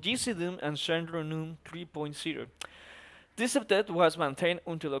with both GC Doom and Sandro Doom 3.0. This update was maintained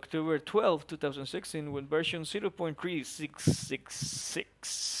until October 12, 2016 when version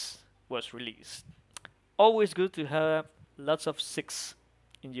 0.3666 was released. Always good to have lots of 6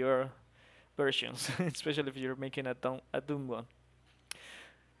 in your versions, especially if you're making a Doom one.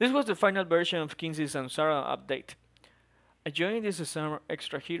 This was the final version of Kingsley's Samsara update. I joined this Summer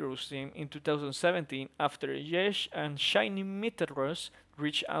Extra Heroes team in 2017 after Yesh and Shiny Mitterrus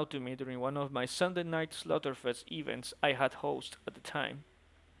reached out to me during one of my Sunday night Slaughterfest events I had hosted at the time.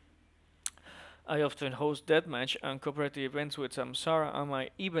 I often host deathmatch and cooperative events with Samsara, and my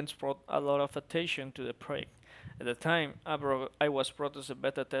events brought a lot of attention to the project. At the time, I was brought as a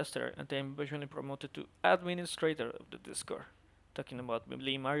beta tester and then eventually promoted to administrator of the Discord. Talking about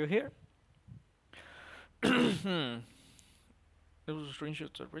Lee Mario here. Those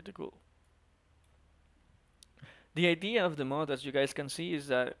screenshots are pretty cool. The idea of the mod, as you guys can see, is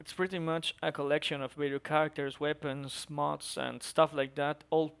that it's pretty much a collection of various characters, weapons, mods, and stuff like that,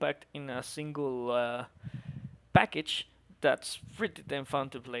 all packed in a single package that's pretty damn fun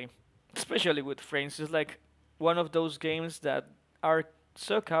to play. Especially with friends. It's like one of those games that are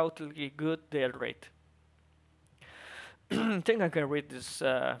so chaotically good they are great. I think I can read this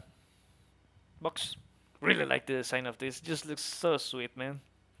box. Really like the design of this. Just looks so sweet, man.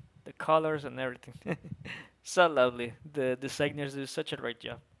 The colors and everything. So lovely. The designers do such a great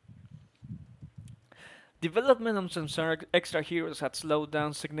job. Development on Samsara Extra Heroes had slowed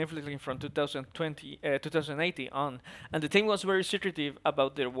down significantly from 2018 on, and the team was very secretive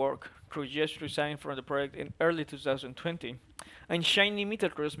about their work. Krujesh resigned from the project in early 2020, and Shiny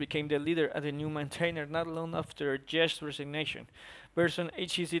Mittercross became the leader and the new maintainer not long after Jesh's resignation. Version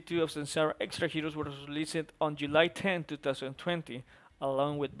HCC2 of Samsara Extra Heroes was released on July 10, 2020,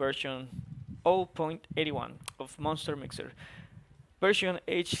 along with version 0.81 of Monster Mixer. Version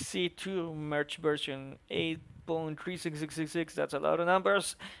HC2 merge version 8.36666, that's a lot of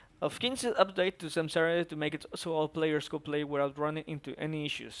numbers, of King's update to Samsara to make it so all players could play without running into any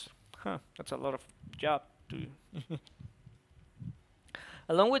issues. That's a lot of job to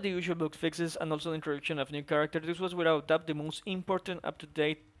Along with the usual bug fixes and also the introduction of new characters, this was without doubt the most important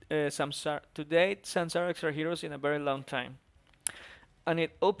up-to-date Samsara Extra Heroes in a very long time. And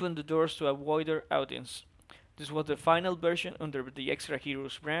it opened the doors to a wider audience. This was the final version under the Extra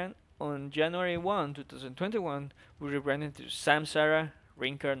Heroes brand. On January 1, 2021, we rebranded to Samsara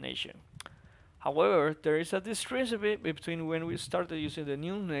Reincarnation. However, there is a discrepancy between when we started using the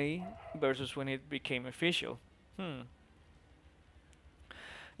new name versus when it became official. In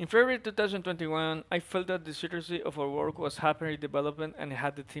February 2021, I felt that the secrecy of our work was happening in development and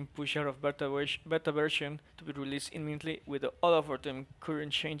had the team push out of beta version to be released immediately with all of our team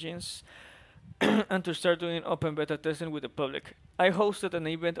current changes and to start doing open beta testing with the public. I hosted an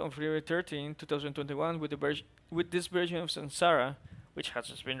event on February 13, 2021 with this version of Samsara, which has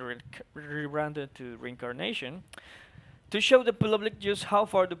just been rebranded to Reincarnation, to show the public just how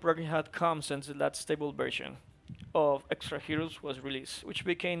far the project had come since the last stable version of Extra Heroes was released, which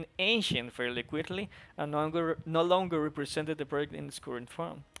became ancient fairly quickly and no longer represented the project in its current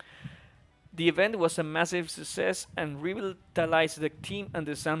form. The event was a massive success and revitalized the team and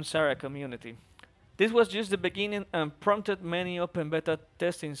the Samsara community. This was just the beginning and prompted many open beta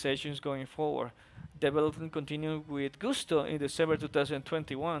testing sessions going forward. Development continued with gusto in December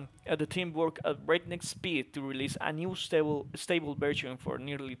 2021, and the team worked at breakneck speed to release a new stable version for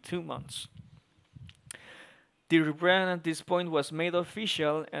nearly 2 months. The rebrand at this point was made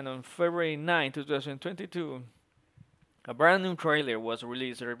official, and on February 9, 2022, a brand new trailer was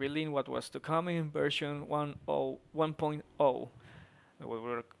released revealing what was to come in version 1.0. We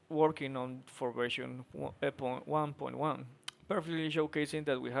were working on for version 1.1, perfectly showcasing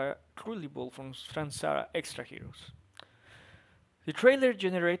that we had truly built from Samsara Extra Heroes. The trailer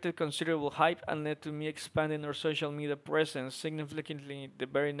generated considerable hype and led to me expanding our social media presence significantly the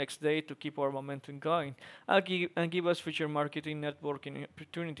very next day to keep our momentum going and give us future marketing networking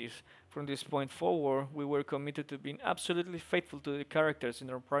opportunities. From this point forward, we were committed to being absolutely faithful to the characters in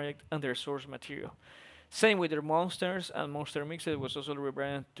our project and their source material. Same with their monsters, and Monster Mixer was also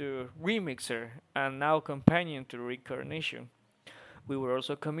rebranded to Remixer and now companion to Reincarnation. We were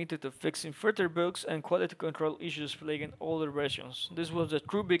also committed to fixing further bugs and quality control issues plaguing older versions. This was the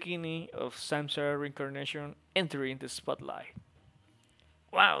true beginning of Samsara Reincarnation entering the spotlight.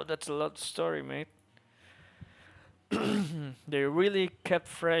 Wow, that's a lot of story, mate. They really kept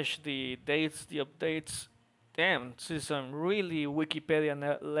fresh the dates, the updates. Damn, this is some really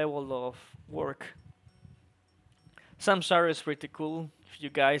Wikipedia level of work. Samsara is pretty cool. If you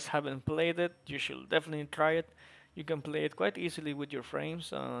guys haven't played it, you should definitely try it. You can play it quite easily with your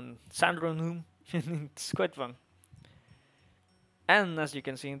frames on Sandronum. It's quite fun. And as you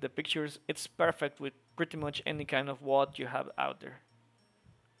can see in the pictures, it's perfect with pretty much any kind of WOD you have out there.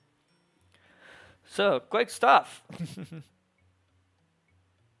 So, great stuff!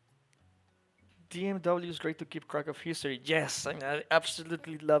 DMW is great to keep track of history. Yes, I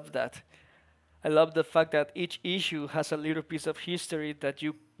absolutely love that. I love the fact that each issue has a little piece of history that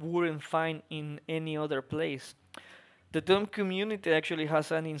you wouldn't find in any other place. The Doom community actually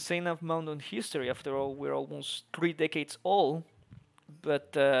has an insane amount of history. After all, we're almost 3 decades old,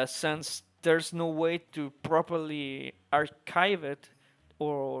 but since there's no way to properly archive it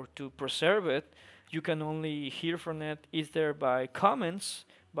or to preserve it, you can only hear from it either by comments,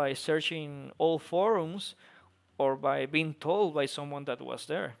 by searching all forums, or by being told by someone that was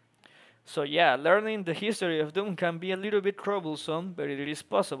there. So yeah, learning the history of Doom can be a little bit troublesome, but it is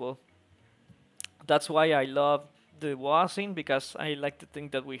possible. That's why I love the Wadazine, because I like to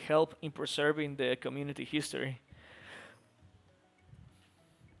think that we help in preserving the community history.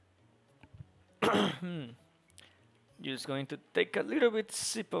 Just going to take a little bit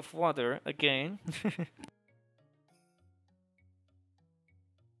sip of water again.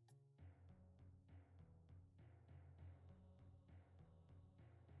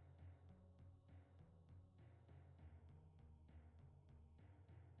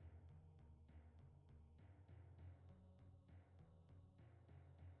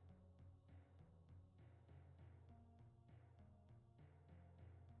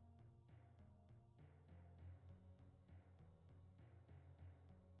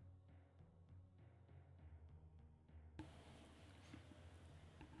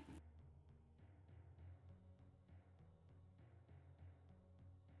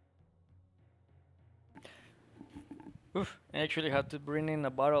 Oof, I actually had to bring in a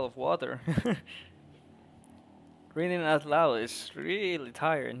bottle of water. Reading out loud is really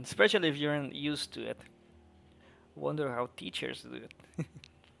tiring, especially if you're not used to it. Wonder how teachers do it.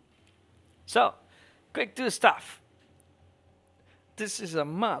 So, quick two stuff. This is a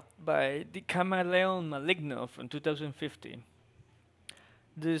mod by the Chameleon Maligno from 2015.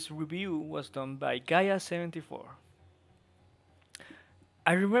 This review was done by Gaia74.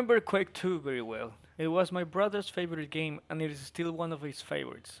 I remember Quake 2 very well. It was my brother's favorite game and it is still one of his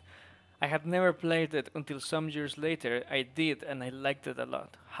favorites. I had never played it until some years later I did and I liked it a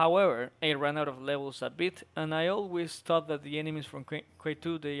lot. However, I ran out of levels a bit and I always thought that the enemies from Quake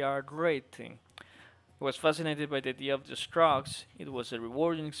 2 they are a great thing. I was fascinated by the idea of the Strugs. It was a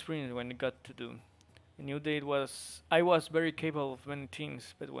rewarding experience when it got to do. I knew that I was very capable of many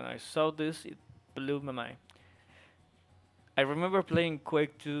things, but when I saw this it blew my mind. I remember playing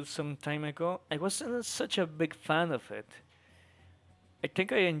Quake 2 some time ago. I wasn't such a big fan of it. I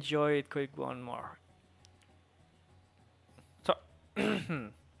think I enjoyed Quake 1 more. So,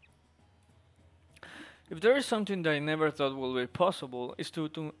 if there is something that I never thought would be possible,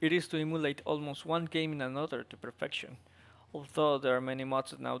 it is to emulate almost one game in another to perfection. Although there are many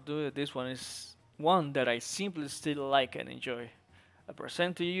mods that now do it, this one is one that I simply still like and enjoy. I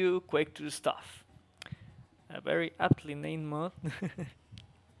present to you Quake 2 stuff. A very aptly named mod.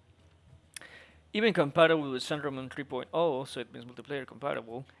 Even compatible with Sunderman 3.0, so it means multiplayer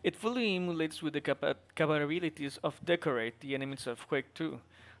compatible, it fully emulates with the capabilities of Decorate, the enemies of Quake 2.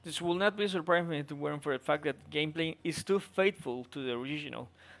 This will not be surprising if it weren't for the fact that gameplay is too faithful to the original,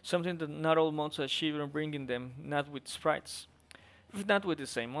 something that not all mods achieve in bringing them, not with sprites. If not with the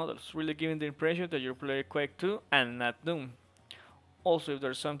same models, really giving the impression that you're playing Quake 2 and not Doom. Also, if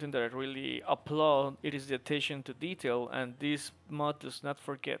there's something that I really applaud, it is the attention to detail, and this mod does not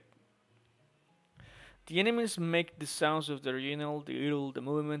forget. The enemies make the sounds of the original, the idle, the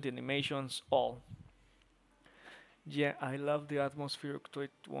movement, the animations, all. Yeah, I love the atmosphere of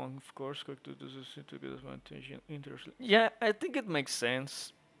Quake 1, of course. Quake 2 does this to get my attention. Interesting. Yeah, I think it makes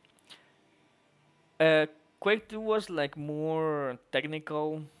sense. Uh, Quake 2 was like more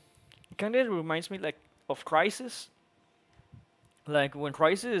technical. It kind of reminds me like of Crisis. Like when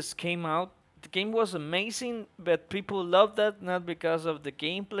Crisis came out, the game was amazing, but people loved that not because of the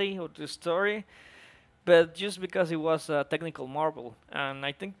gameplay or the story, but just because it was a technical marvel. And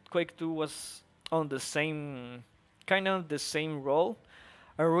I think Quake 2 was on the same, kind of the same role.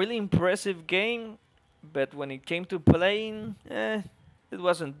 A really impressive game, but when it came to playing, it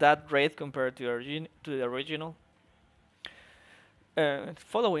wasn't that great compared to the original.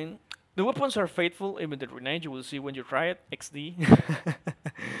 Following, the weapons are faithful, even the grenade you will see when you try it, XD.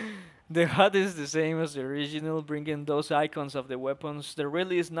 The HUD is the same as the original, bringing those icons of the weapons. There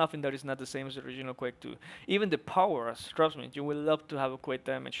really is nothing that is not the same as the original Quake 2. Even the powers, trust me, you will love to have a Quake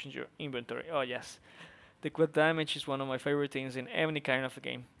damage in your inventory. Oh yes, the Quake damage is one of my favorite things in any kind of a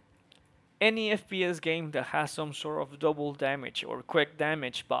game. Any FPS game that has some sort of double damage or Quake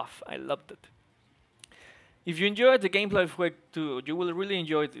damage buff, I loved it. If you enjoyed the gameplay of Quake 2, you will really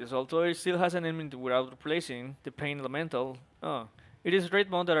enjoy this, although it still has an element without replacing the Pain Elemental. Oh, It is a great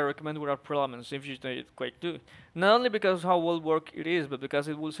mod that I recommend without problems if you need Quake 2. Not only because how well work it is, but because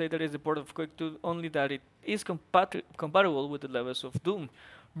it will say that it's the port of Quake 2, only that it is compatible with the levels of Doom,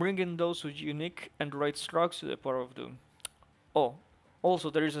 bringing those with unique and right strokes to the port of Doom. Oh,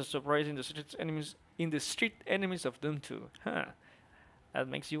 also there is a surprise in the street enemies of Doom 2. Huh. That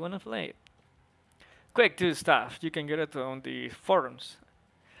makes you wanna play it. Quake 2 stuff, you can get it on the forums.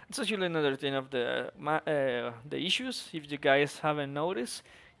 It's actually another thing of the issues. If you guys haven't noticed,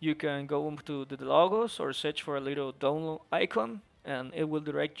 you can go to the logos or search for a little download icon, and it will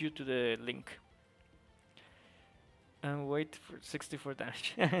direct you to the link. And wait for 64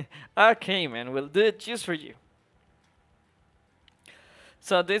 damage. Okay, man, we'll do it just for you.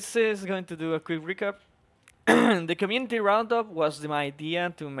 So this is going to do a quick recap. The community roundup was the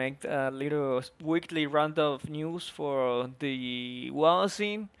idea to make a little weekly roundup of news for the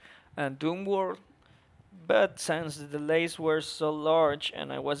Wadazine and Doom World. But since the delays were so large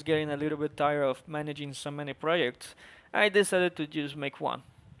and I was getting a little bit tired of managing so many projects, I decided to just make one.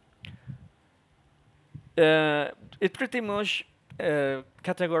 It pretty much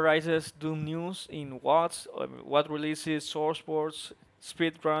categorizes Doom news in what releases, source ports,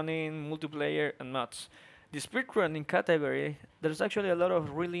 speedrunning, multiplayer, and mods. The speedrunning category, there's actually a lot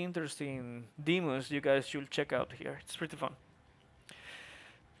of really interesting demos you guys should check out here. It's pretty fun.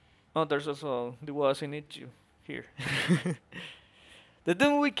 Oh, there's also the was in it here. The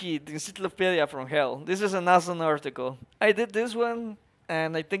Doom Wiki, the encyclopedia from hell. This is an awesome article. I did this one,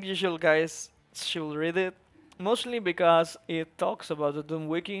 and I think you should guys should read it. Mostly because it talks about the Doom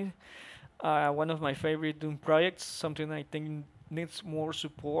Wiki, one of my favorite Doom projects. Something I think needs more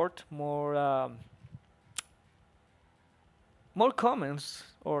support, more comments,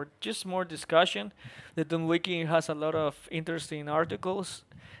 or just more discussion. The Doom Wiki has a lot of interesting articles.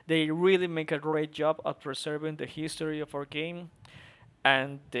 They really make a great job at preserving the history of our game,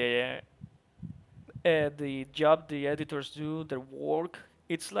 and the job the editors do, their work.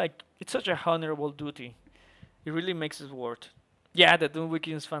 It's such a honorable duty. It really makes it worth. Yeah, the Doom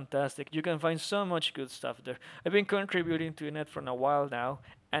Wiki is fantastic. You can find so much good stuff there. I've been contributing to it for a while now,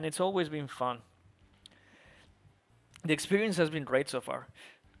 and it's always been fun. The experience has been great so far.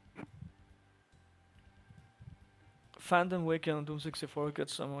 Fandom Wiki on Doom 64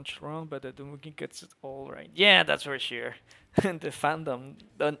 gets so much wrong, but the Doom Wiki gets it all right. Yeah, that's for sure. The fandom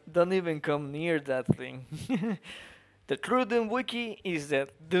don't even come near that thing. The true Doom Wiki is the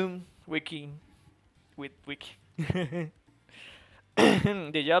Doom Wiki with Wiki.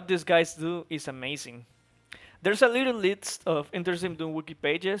 The job these guys do is amazing. There's a little list of interesting Doom Wiki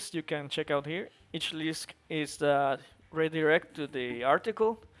pages you can check out here. Each list is the redirect to the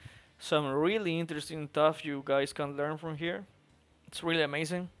article. Some really interesting stuff you guys can learn from here. It's really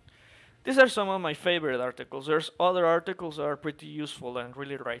amazing. These are some of my favorite articles. There's other articles that are pretty useful and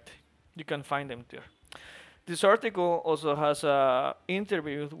really right. You can find them there. This article also has a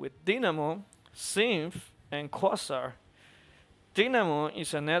interview with Dynamo, Synth, and Quasar. Dynamo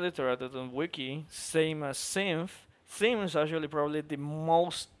is an editor at the Wiki, same as Synth. Synth is actually probably the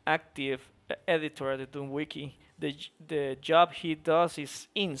most active editor at the Wiki. The job he does is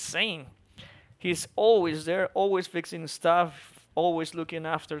insane. He's always there, always fixing stuff, always looking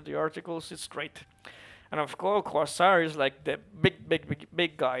after the articles. It's great. And of course, Quasar is like the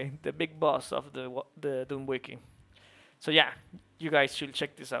big guy, the big boss of the Doom Wiki. So yeah, you guys should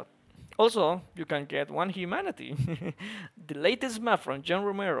check this out. Also, you can get One Humanity, the latest map from John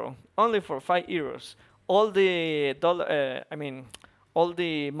Romero, only for €5. All the all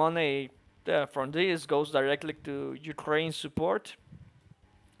the money from this goes directly to Ukraine support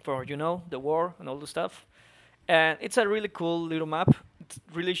for the war and all the stuff. And it's a really cool little map. It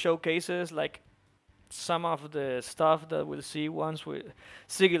really showcases like some of the stuff that we'll see once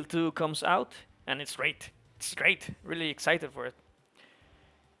Sigil 2 comes out, and it's great. It's great. Really excited for it.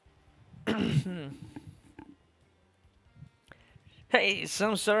 Hey,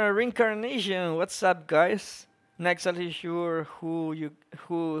 some sort of reincarnation. What's up, guys? Not exactly sure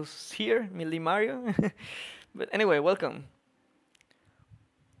who's here, Millie Mario. But anyway, welcome.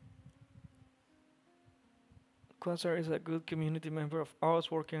 Quasar is a good community member of ours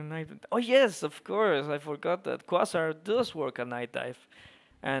working at night. Oh yes, of course. I forgot that Quasar does work at Night Dive,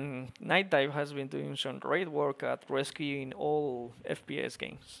 and Night Dive has been doing some great work at rescuing all FPS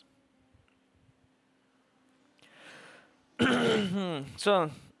games. So,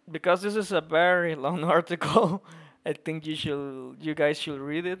 because this is a very long article, I think you guys should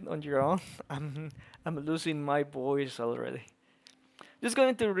read it on your own. I'm losing my voice already. Just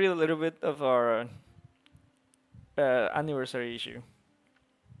going to read a little bit of our anniversary issue.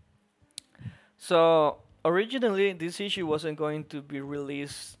 So Originally, this issue wasn't going to be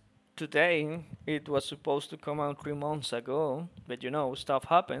released today. It was supposed to come out 3 months ago, but stuff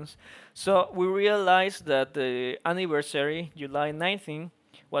happens. So we realized that the anniversary, July 19th,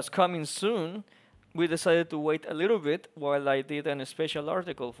 was coming soon. We decided to wait a little bit while I did a special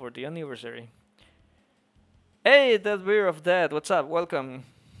article for the anniversary. Hey, that beer of death, what's up? Welcome.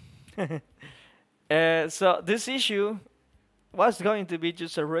 So this issue was going to be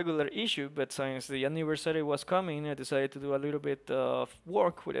just a regular issue, but since the anniversary was coming, I decided to do a little bit of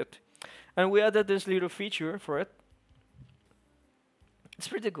work with it. And we added this little feature for it. It's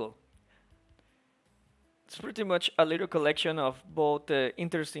pretty cool. It's pretty much a little collection of both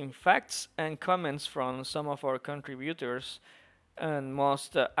interesting facts and comments from some of our contributors and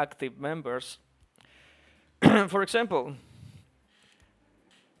most active members. For example,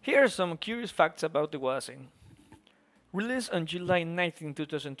 here are some curious facts about the Wadazine. Released on July 19,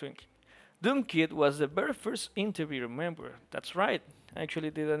 2020. Doomkid was the very first interview member. That's right. I actually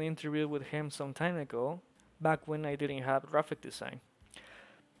did an interview with him some time ago, back when I didn't have graphic design.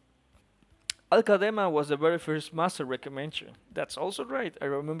 Alcadema was the very first master recommendation. That's also right. I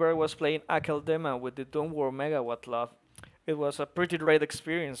remember I was playing Alcadema with the Don't War Megawatt Love. It was a pretty great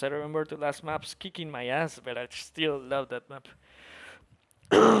experience. I remember the last maps kicking my ass, but I still love that map.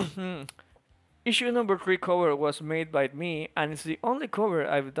 Issue number 3 cover was made by me, and it's the only cover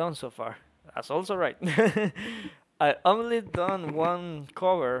I've done so far. That's also right. I only done one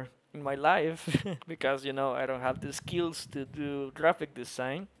cover in my life because I don't have the skills to do graphic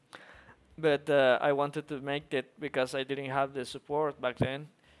design. But I wanted to make it because I didn't have the support back then,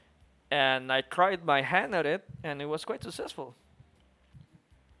 and I tried my hand at it, and it was quite successful.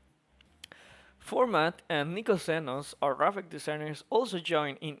 Format and Nico Senos, our graphic designers, also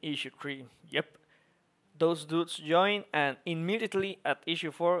joined in issue 3. Yep, those dudes joined, and immediately at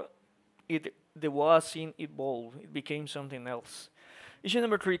issue 4, the Wadazine evolved. It became something else. Issue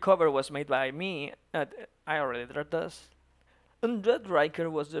number 3 cover was made by me. I already read this. And Red Riker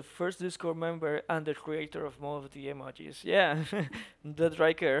was the first Discord member and the creator of most of the emojis. Yeah, Red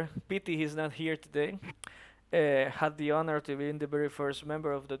Riker, pity he's not here today. Had the honor to be the very first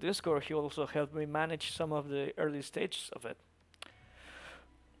member of the Discord. He also helped me manage some of the early stages of it.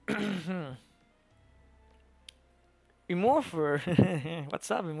 Immorpher, what's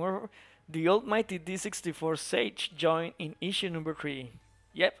up, Immorpher? The almighty D64 Sage joined in issue number 3.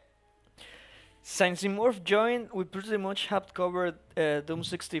 Yep. Since Immorph joined, we pretty much have covered Doom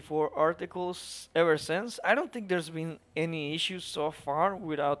 64 articles ever since. I don't think there's been any issues so far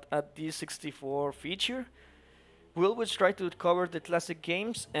without a D64 feature. We always try to cover the classic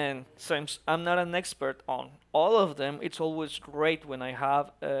games, and since I'm not an expert on all of them, it's always great when I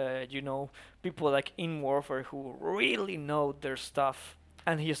have, people like Immorpher who really know their stuff.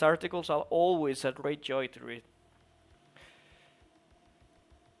 And his articles are always a great joy to read.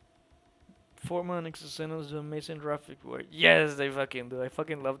 Forma and Exocenos do amazing graphic work. Yes, they fucking do. I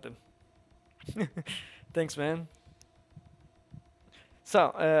fucking love them. Thanks, man.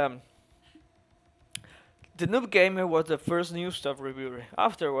 So, the Noob Gamer was the first new stuff reviewer.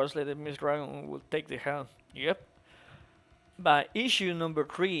 Afterwards, Lady Miss Dragon will take the helm. Yep. By issue number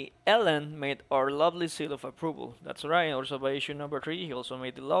 3, Ellen made our lovely seal of approval. That's right. Also by issue number 3, he also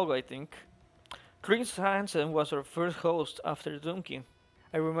made the logo, I think. Chris Hansen was our first host after Doomkid.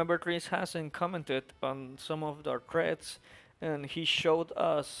 I remember Chris Hansen commented on some of our threads, and he showed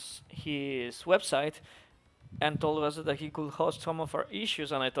us his website and told us that he could host some of our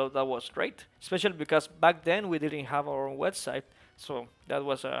issues, and I thought that was great, especially because back then we didn't have our own website, so that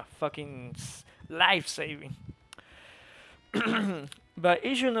was a fucking life-saving. By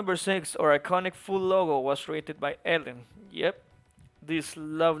issue number 6, our iconic full logo was created by Ellen. Yep, this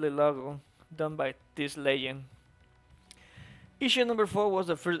lovely logo done by this legend. Issue number 4 was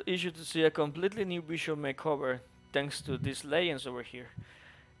the first issue to see a completely new visual makeover, thanks to these legends over here.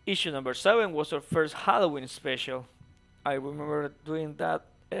 Issue number 7 was our first Halloween special. I remember doing that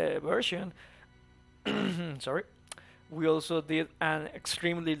version. Sorry. We also did an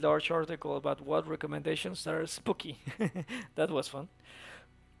extremely large article about what recommendations are spooky. That was fun.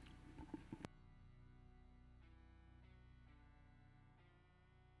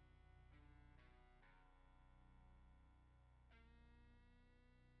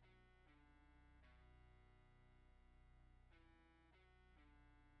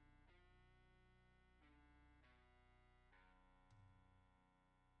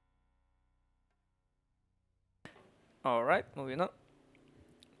 Alright, moving on.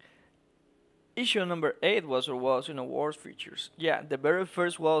 Issue number 8 was our Wadazine Awards features. Yeah, the very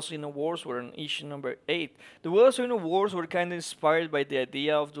first Wadazine Awards were in issue number 8. The Wadazine Awards were kind of inspired by the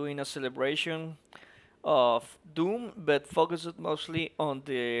idea of doing a celebration of Doom, but focused mostly on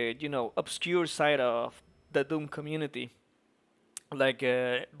the obscure side of the Doom community, like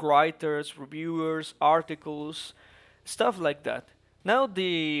writers, reviewers, articles, stuff like that. Now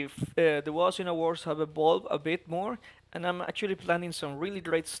the Warzone Awards have evolved a bit more, and I'm actually planning some really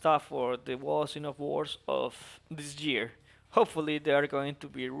great stuff for the Warzone Awards of this year. Hopefully, they are going to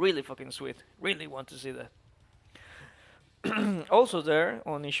be really fucking sweet. Really want to see that. Also, there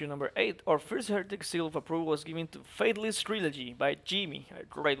on issue number 8, our first Heretic Seal of Approval was given to Faithless Trilogy by Jimmy, a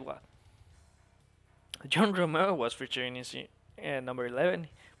great one. John Romero was featured in issue number 11.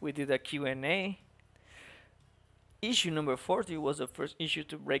 We did a Q&A. Issue number 40 was the first issue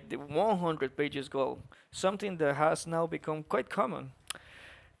to break the 100 pages goal, something that has now become quite common.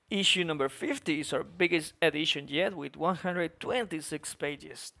 Issue number 50 is our biggest edition yet with 126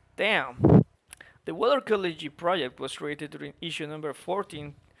 pages. Damn! The Water Ecology project was created during issue number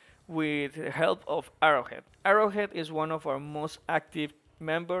 14 with the help of Arrowhead. Arrowhead is one of our most active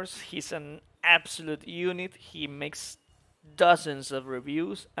members. He's an absolute unit. He makes dozens of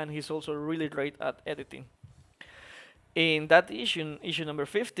reviews and he's also really great at editing. In that issue number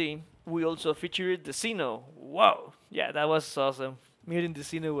 50, we also featured Decino. Wow, yeah, that was awesome. Meeting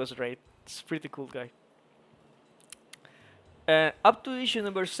Decino was great. It's a pretty cool guy. Up to issue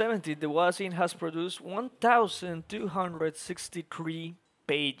number 70, the Wadazine has produced 1,263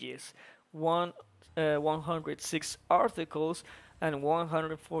 pages, 106 articles, and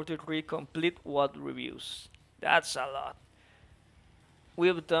 143 complete WAD reviews. That's a lot.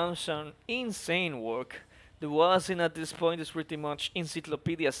 We've done some insane work. The Wadazine at this point is pretty much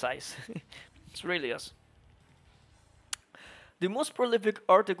encyclopedia size. It's really awesome. The most prolific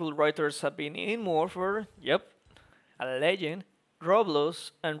article writers have been in Morpher, yep, a legend,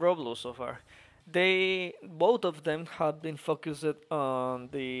 Roblox, and Roblox so far. They both of them have been focused on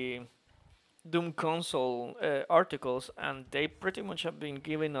the Doom console articles, and they pretty much have been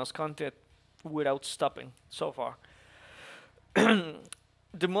giving us content without stopping so far.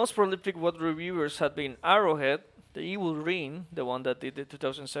 The most prolific WOD reviewers have been Arrowhead, the Evil Ring, the one that did the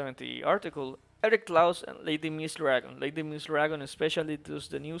 2070 article, Eric Klaus, and Lady Miss Dragon. Lady Miss Dragon especially does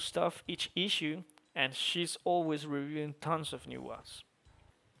the new stuff each issue, and she's always reviewing tons of new ones.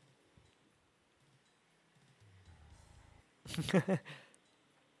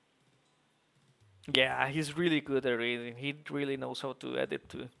 Yeah, he's really good at reading. He really knows how to edit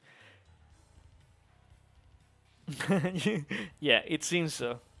too. Yeah, it seems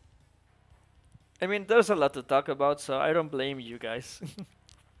so. I mean, there's a lot to talk about, so I don't blame you guys.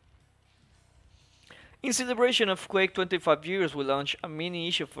 In celebration of Quake 25 years, we launched a mini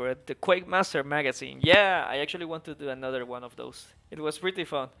issue for it, the Quake Master magazine. Yeah, I actually want to do another one of those. It was pretty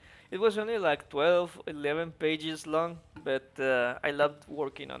fun. It was only like 12, 11 pages long, but I loved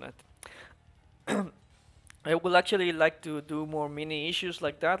working on it. I would actually like to do more mini issues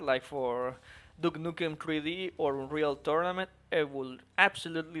like that, like for Duke Nukem 3D or Unreal Tournament. I would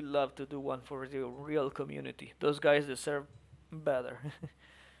absolutely love to do one for the real community. Those guys deserve better.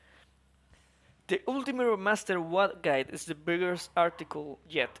 The Ultimate Master What Guide is the biggest article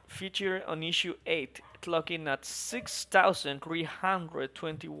yet, featured on issue 8, clocking at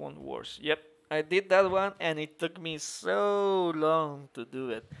 6,321 words. Yep, I did that one and it took me so long to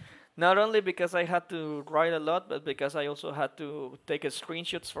do it. Not only because I had to write a lot, but because I also had to take a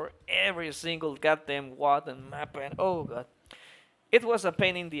screenshots for every single goddamn WAD and map, and oh god. It was a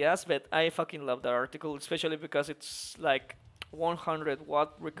pain in the ass, but I fucking love that article, especially because it's like 100 WAD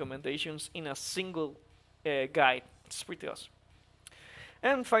recommendations in a single guide. It's pretty awesome.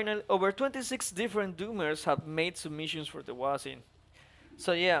 And finally, over 26 different Doomers have made submissions for the Wadazine.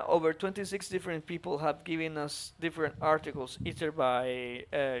 So yeah, over 26 different people have given us different articles, either by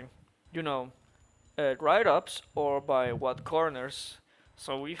you know, write-ups or by what corners.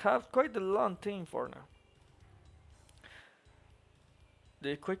 So we have quite a long team for now.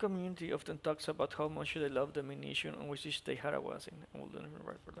 The Quake community often talks about how much they love the munition and wish they had a Warzone. I will never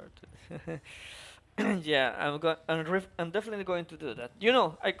write for that. Yeah, I'm definitely going to do that. You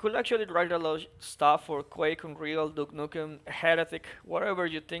know, I could actually write a lot of stuff for Quake, Unreal, Duke Nukem, Heretic, whatever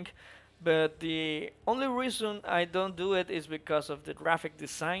you think. But the only reason I don't do it is because of the graphic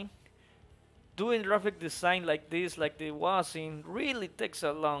design. Doing graphic design like this, like the Warzone, really takes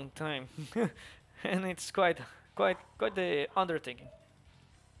a long time, and it's quite the undertaking.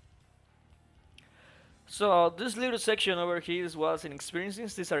 So this little section over here is Warzone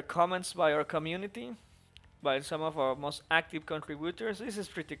experiences. These are comments by our community, by some of our most active contributors. This is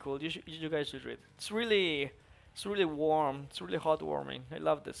pretty cool. You guys should read. It's really warm. It's really heartwarming. I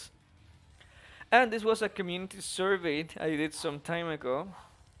love this. And this was a community survey I did some time ago.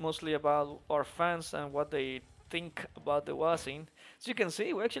 mostly about our fans and what they think about the Wadazine. As you can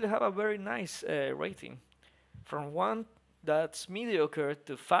see, we actually have a very nice rating. From 1, that's mediocre,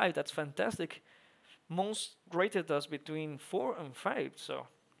 to 5, that's fantastic. Most rated us between 4 and 5, so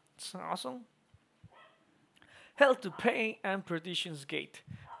it's awesome. Hell to Pay and Perdition's Gate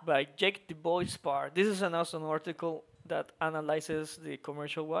by Jake the Boy Spar. This is an awesome article that analyzes the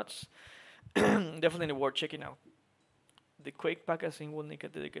commercial watch. Definitely worth checking out. The Quake packaging will need a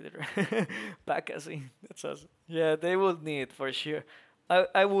dedicated packaging. That's awesome. Yeah, they will need for sure.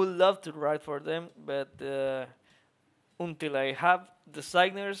 I would love to write for them, but until I have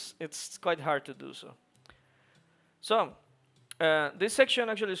designers, it's quite hard to do so. So, this section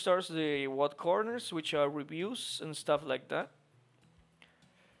actually starts the what corners, which are reviews and stuff like that.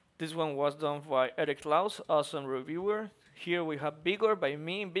 This one was done by Eric Klaus, awesome reviewer. Here we have Vigor by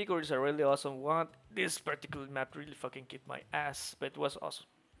me. Vigor is a really awesome one. This particular map really fucking kicked my ass, but it was awesome.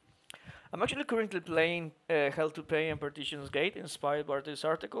 I'm actually currently playing Hell to Pay and Partition's Gate, inspired by this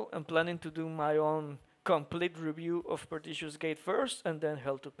article. I'm planning to do my own complete review of Partition's Gate first, and then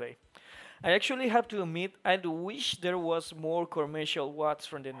Hell to Pay. I actually have to admit, I wish there was more commercial watts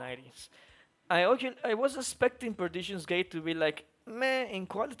from the 90s. I was expecting Perdition's Gate to be like meh in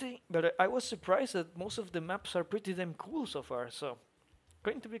quality, but I was surprised that most of the maps are pretty damn cool so far, so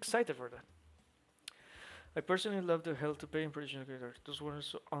going to be excited for that. I personally love the Hell to Pay and Perdition's Gate. Those ones are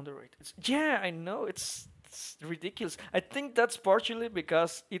so underrated. Yeah, I know, it's ridiculous. I think that's partially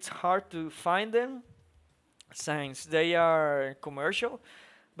because it's hard to find them since they are commercial,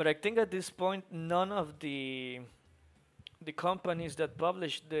 but I think at this point none of the companies that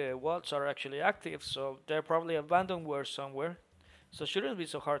publish the watts are actually active, so they're probably abandonware somewhere. So shouldn't be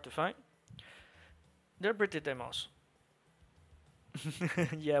so hard to find. They're pretty demos.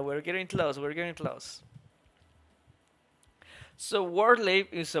 Yeah, we're getting close. We're getting close. So Warlave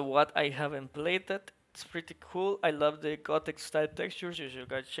is a what I haven't played that. It's pretty cool. I love the gothic style textures. You should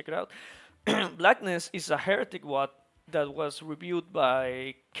guys check it out. Blackness is a heretic what that was reviewed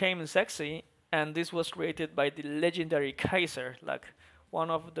by Came Sexy, and this was created by the legendary Kaiser, like one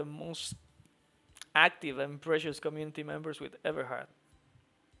of the most active and precious community members we've ever had.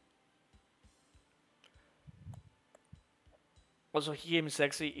 Also, Him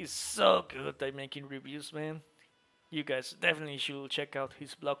Sexy is so good at making reviews, man. You guys definitely should check out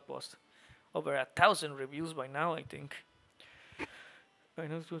his blog post. Over 1,000 reviews by now, I think. I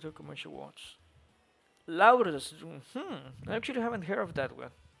know it's a commercial watch. Laura's Doom. I actually haven't heard of that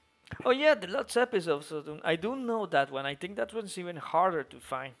one. Oh yeah, the last episode of Doom. I do know that one. I think that one's even harder to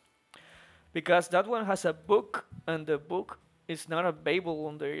find. Because that one has a book, and the book is not available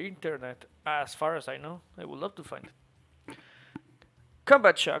on the internet, as far as I know. I would love to find it.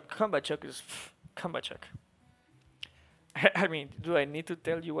 Combat Chuck. Combat Chuck is... Combat Chuck. I mean, do I need to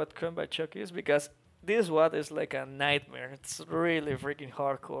tell you what Combat Chuck is? Because this one is like a nightmare. It's really freaking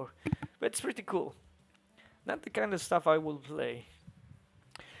hardcore. But it's pretty cool. Not the kind of stuff I will play.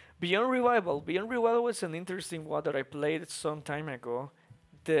 Beyond Revival. Beyond Revival was an interesting one that I played some time ago.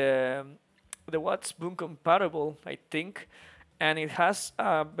 The what's Boom compatible, I think, and it has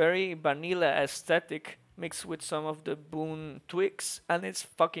a very vanilla aesthetic mixed with some of the Boom tweaks, and it's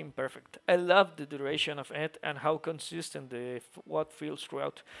fucking perfect. I love the duration of it and how consistent the what feels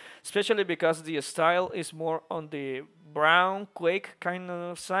throughout, especially because the style is more on the brown Quake kind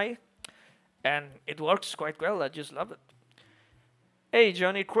of side, and it works quite well. I just love it. Hey,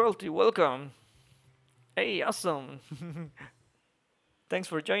 Johnny Cruelty, welcome. Hey, awesome. Thanks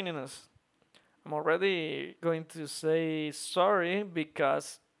for joining us. I'm already going to say sorry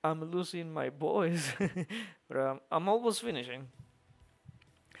because I'm losing my voice, but I'm almost finishing.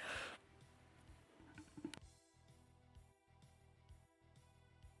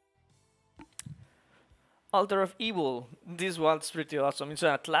 Altar of Evil. This one's pretty awesome. It's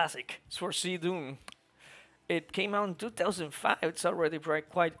a classic. It's for Sea Doom. It came out in 2005. It's already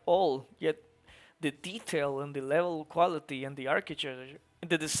quite old, yet the detail and the level quality and the architecture,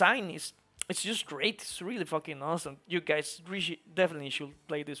 the design is it's just great. It's really fucking awesome. You guys definitely should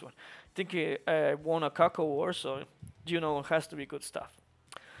play this one. I think it won a Kako Award, so you know it has to be good stuff.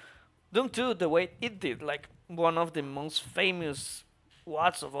 Doom 2, the way it did, like one of the most famous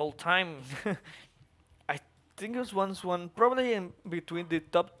watts of all time. I think it was once one, probably in between the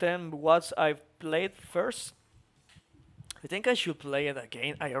top 10 watts I've played first. I think I should play it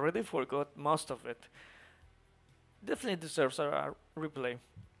again. I already forgot most of it. Definitely deserves a replay.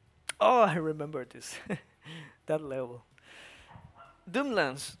 Oh, I remember this. That level.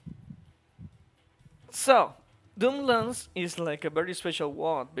 Doomlands. So, Doomlands is like a very special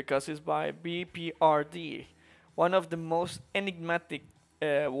one because it's by BPRD, one of the most enigmatic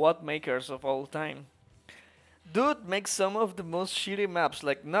WOD makers of all time. Dude makes some of the most shitty maps,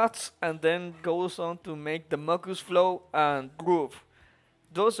 like Nuts, and then goes on to make the Mucus Flow and Groove.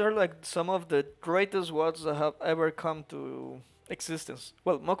 Those are like some of the greatest WODs that have ever come to existence.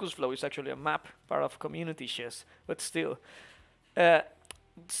 Well, Mucus Flow is actually a map, part of Community Chess, but still. Uh,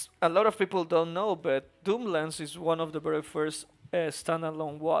 a lot of people don't know, but Doomlands is one of the very first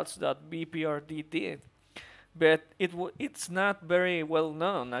standalone WODs that BPRD did. But it's not very well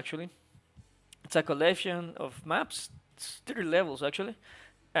known, actually. It's a collection of maps, it's 3 levels actually,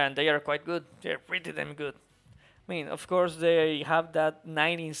 and they are quite good. They're pretty damn good. I mean, of course, they have that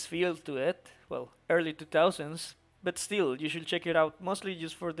 90s feel to it, well, early 2000s, but still, you should check it out, mostly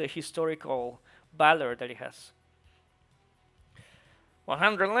just for the historical valor that it has.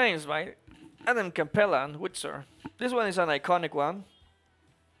 100 Lanes by Adam Campella and Witzer. This one is an iconic one.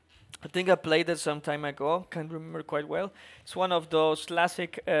 I think I played it some time ago, can't remember quite well. It's one of those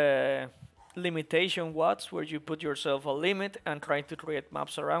classic limitation WODs where you put yourself a limit and try to create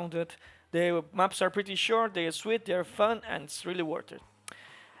maps around it. The maps are pretty short, they're sweet, they're fun, and it's really worth it.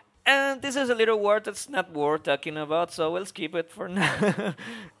 And this is a little word that's not worth talking about, so we'll skip it for now.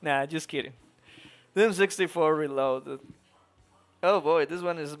 Nah, just kidding. Doom 64 Reloaded. Oh boy, this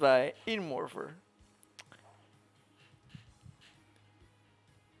one is by Inmorpher.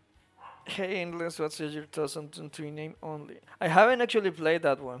 Hey Endless, what's your 2003 name only? I haven't actually played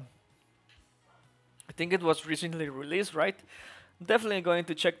that one. I think it was recently released, right? Definitely going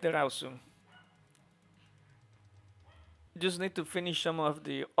to check that out soon. Just need to finish some of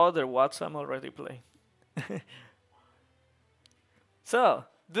the other WODs I'm already playing. So,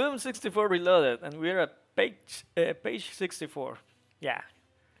 Doom 64 Reloaded, and we're at page 64. Yeah,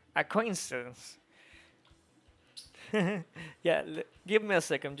 a coincidence. Yeah, give me a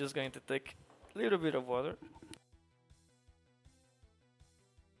sec, I'm just going to take a little bit of water.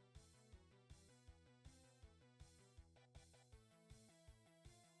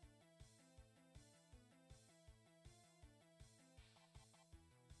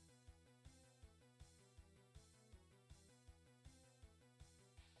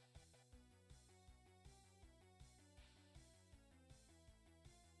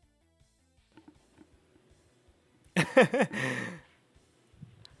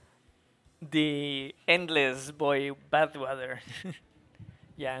 The endless boy Badwater.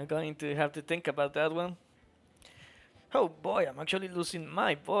 Yeah, I'm going to have to think about that one. Oh boy, I'm actually losing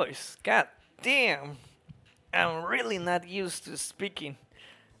my voice. God damn. I'm really not used to speaking.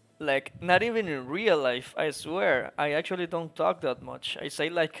 Like, not even in real life, I swear. I actually don't talk that much. I say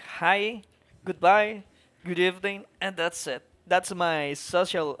like hi, goodbye, good evening, and that's it. That's my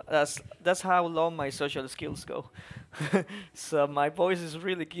social, that's how low my social skills go. So my voice is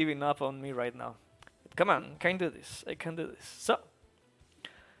really giving up on me right now. But come on, I can do this. I can do this. So,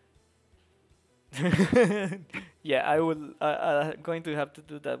 yeah, I will. I'm going to have to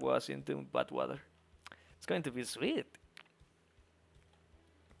do that was into bad water. It's going to be sweet.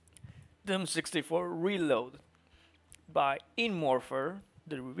 Doom 64 Reload by Inmorpher,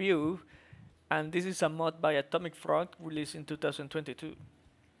 the review, and this is a mod by Atomic Frog released in 2022.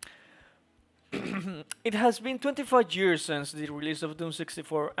 It has been 25 years since the release of Doom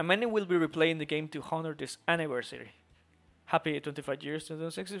 64, and many will be replaying the game to honor this anniversary. Happy 25 years to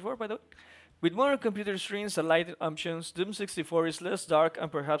Doom 64, by the way. With more computer screens and lighting options, Doom 64 is less dark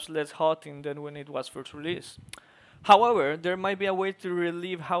and perhaps less haunting than when it was first released. However, there might be a way to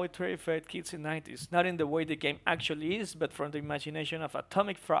relive how it terrified kids in the 90s, not in the way the game actually is, but from the imagination of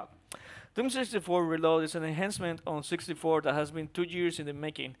Atomic Frog. Doom 64 Reload is an enhancement on 64 that has been 2 years in the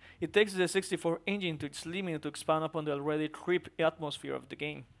making. It takes the 64 engine to its limit to expand upon the already creepy atmosphere of the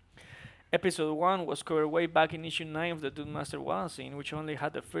game. Episode 1 was covered way back in issue 9 of the Doom Master Wadazine, which only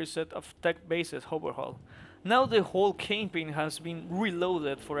had the first set of tech-based overhaul. Now the whole campaign has been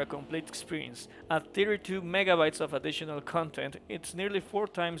reloaded for a complete experience. At 32 megabytes of additional content, it's nearly 4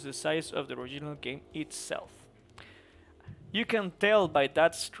 times the size of the original game itself. You can tell by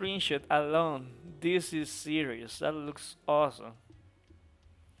that screenshot alone, this is serious. That looks awesome.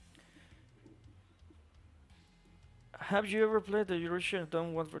 Have you ever played the Eurasian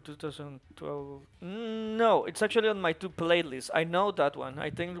Dawn one for 2012? No, it's actually on my 2 playlists. I know that one. I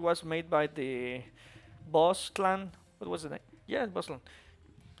think it was made by the Boss Clan. What was the name? Yeah, Boss Clan.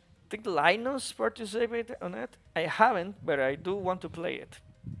 I think Linus participated on it. I haven't, but I do want to play it.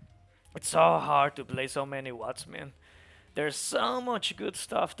 It's so hard to play so many WODs, man. There's so much good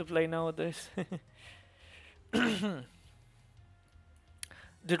stuff to play nowadays. The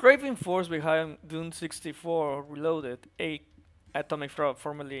driving force behind Doom 64 Reloaded, a Atomic Frog,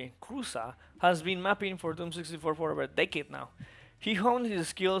 formerly Cruza, has been mapping for Doom 64 for over a decade now. He honed his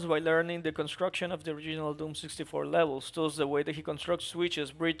skills by learning the construction of the original Doom 64 levels, thus the way that he constructs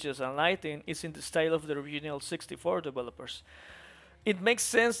switches, bridges, and lighting is in the style of the original 64 developers. It makes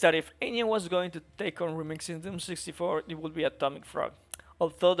sense that if anyone was going to take on remixing Doom 64, it would be Atomic Frog.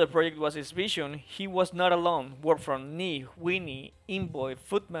 Although the project was his vision, he was not alone. Work from Nee, Winnie, Imboy,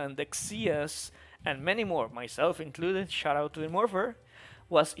 Footman, Dexias, and many more, myself included, shout out to the Morpher,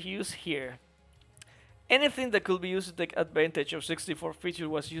 was used here. Anything that could be used to take advantage of 64 features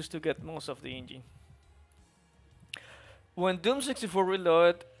was used to get most of the engine. When Doom 64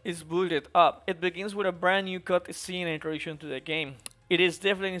 Reloaded is booted up, it begins with a brand new cutscene introduction to the game. It is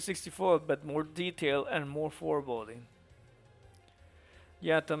definitely in 64, but more detailed and more foreboding.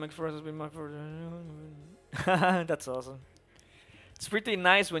 Yeah, Atomic Force has been my favorite. That's awesome. It's pretty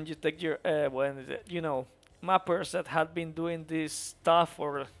nice when you take your, mappers that have been doing this stuff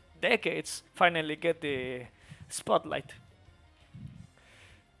for decades finally get the spotlight.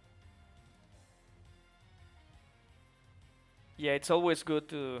 Yeah, it's always good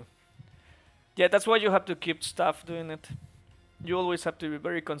to. Yeah, that's why you have to keep stuff doing it. You always have to be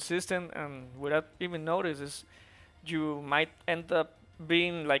very consistent, and without even notices, you might end up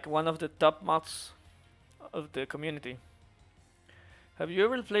being like one of the top mods of the community. Have you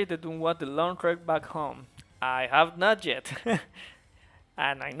ever played the Doom What the Long Trek Back Home? I have not yet,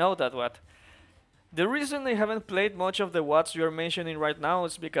 and I know that what. The reason I haven't played much of the Watts you're mentioning right now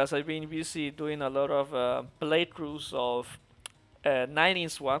is because I've been busy doing a lot of playthroughs of 19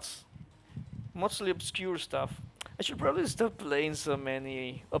 Watts, mostly obscure stuff. I should probably stop playing so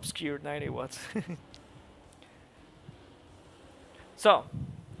many obscure 90 watts. So,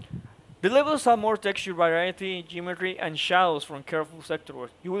 the levels have more texture variety, geometry, and shadows from careful sector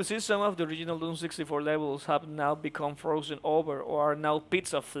work. You will see some of the original Doom 64 levels have now become frozen over or are now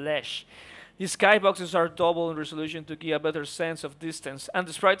bits of flesh. The skyboxes are double in resolution to give a better sense of distance, and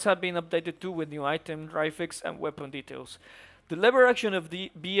the sprites have been updated too with new item, graphics, and weapon details. The lever action of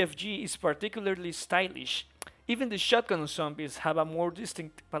the BFG is particularly stylish. Even the shotgun zombies have a more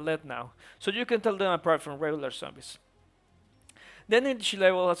distinct palette now, so you can tell them apart from regular zombies. Then each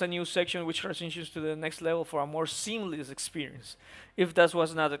level has a new section which transitions to the next level for a more seamless experience. If that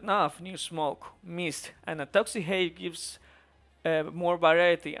was not enough, new smoke, mist, and a toxic haze gives more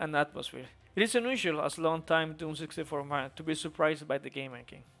variety and atmosphere. It is unusual as long-time Doom 64 fan to be surprised by the game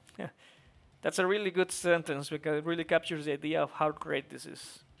making. That's a really good sentence because it really captures the idea of how great this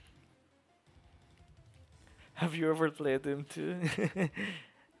is. Have you ever played Doom 2?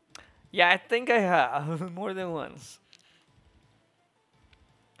 Yeah, I think I have, more than once.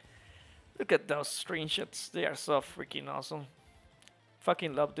 Look at those screenshots, they are so freaking awesome.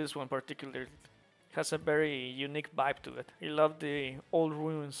 Fucking love this one particularly. It has a very unique vibe to it. I love the old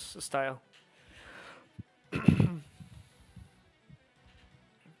ruins style.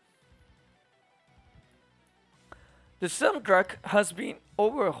 The soundtrack has been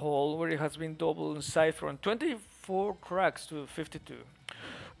overhauled where it has been doubled in size from 24 tracks to 52.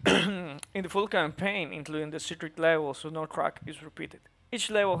 In the full campaign, including the secret levels, so no track is repeated. Each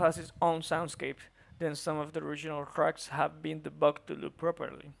level has its own soundscape, then some of the original tracks have been debugged to loop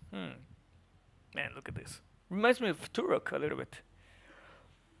properly. Man, look at this. Reminds me of Turok a little bit.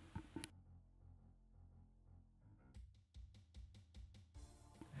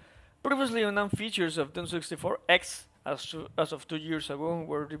 Previously unknown features of Doom 64X as of 2 years ago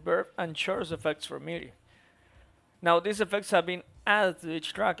were reverb and chorus effects for MIDI. Now these effects have been added to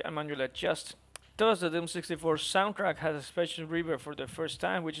each track and manually adjusted. Thus, the Doom 64 soundtrack has a special reverb for the first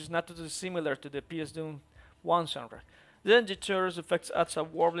time, which is not too similar to the PS Doom 1 soundtrack. Then the chorus effects adds a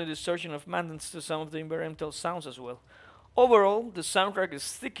warbling distortion of madness to some of the environmental sounds as well. Overall, the soundtrack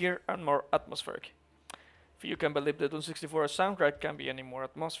is thicker and more atmospheric. If you can believe the Doom 64 soundtrack can be any more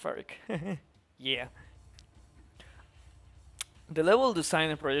atmospheric. Yeah. The level design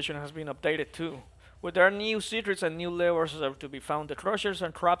and projection has been updated too. Where there are new secrets and new levers are to be found, the crushers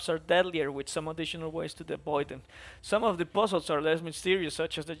and traps are deadlier with some additional ways to avoid them. Some of the puzzles are less mysterious,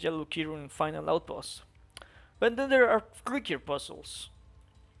 such as the yellow keyring and final outpost. But then there are trickier puzzles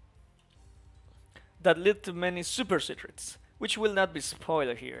that lead to many super secrets, which will not be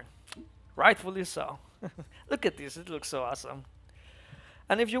spoiled here. Rightfully so. Look at this, it looks so awesome.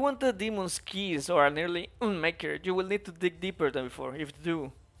 And if you want the demon's keys or an early maker, you will need to dig deeper than before. If you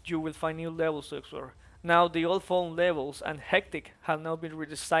do, you will find new levels to explore. Now the old phone levels and Hectic have now been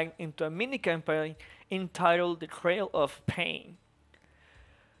redesigned into a mini campaign entitled The Trail of Pain.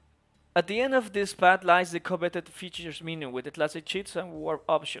 At the end of this path lies the coveted features menu with the classic cheats and warp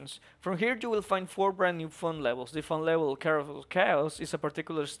options. From here you will find 4 brand new fun levels. The fun level Carousel Chaos is a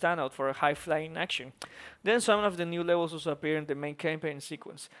particular standout for a high flying action. Then some of the new levels also appear in the main campaign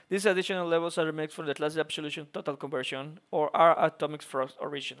sequence. These additional levels are remixed from the classic Absolution Total conversion or are Atomic Frost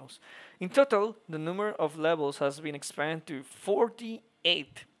originals. In total, the number of levels has been expanded to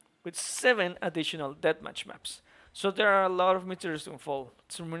 48 with 7 additional deathmatch maps. So there are a lot of mysteries to unfold.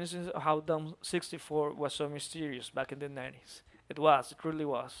 It's reminiscent of how Doom 64 was so mysterious back in the 90s. It really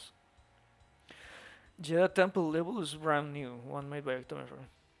was. Jedi Temple level is brand new, one made by October.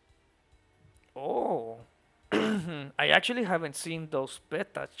 Oh, I actually haven't seen those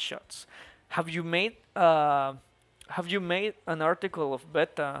beta shots. Have you made have you made an article of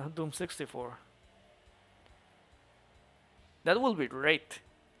beta Doom 64? That will be great.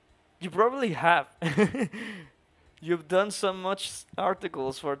 You probably have. You've done so much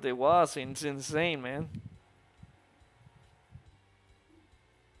articles for the Wadazine. It's insane, man.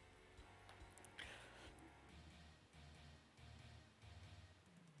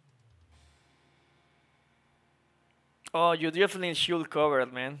 Oh, you definitely should cover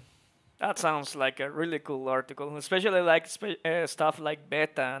it, man. That sounds like a really cool article, especially like stuff like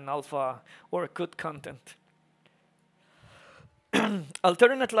beta and alpha or cut content.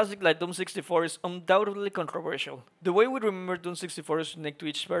 Alternate classic like Doom 64 is undoubtedly controversial. The way we remember Doom 64 is unique to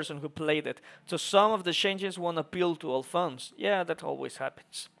each person who played it, so some of the changes won't appeal to all fans. Yeah, that always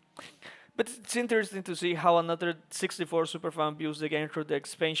happens. But it's interesting to see how another 64 superfan views the game through the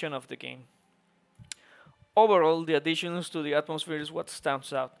expansion of the game. Overall, the additions to the atmosphere is what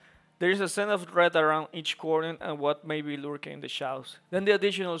stands out. There is a sense of dread around each corner and what may be lurking in the shadows. Then the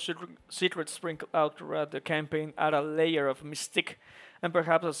additional secrets sprinkled out throughout the campaign add a layer of mystique and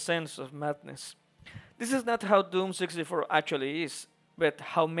perhaps a sense of madness. This is not how Doom 64 actually is, but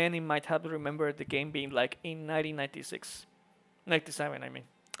how many might have remembered the game being like in 1996. 97, I mean.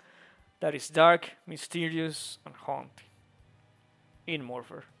 That is dark, mysterious, and haunting. In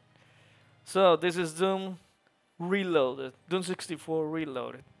Morpher. So this is Doom Reloaded. Doom 64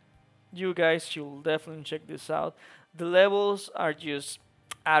 Reloaded. You guys should definitely check this out. The levels are just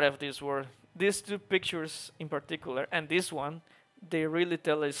out of this world. These two pictures in particular, and this one, they really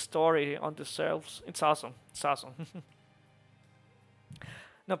tell a story on themselves. It's awesome. It's awesome.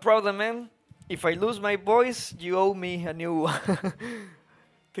 No problem, man. If I lose my voice, you owe me a new one.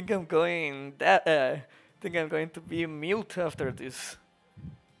 think I'm going that. Think I'm going to be mute after this.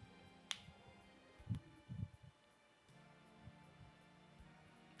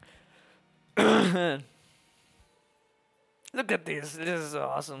 Look at this. This is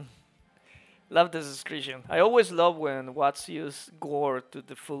awesome. Love this description. I always love when Watts use gore to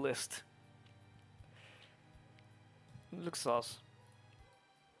the fullest. Looks awesome.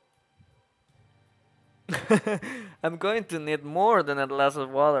 I'm going to need more than a glass of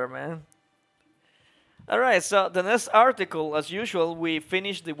water, man. Alright, so the next article, as usual, we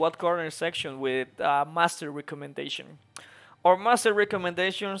finish the What Corner section with a master recommendation. Our master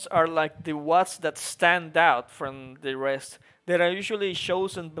recommendations are like the what's that stand out from the rest that are usually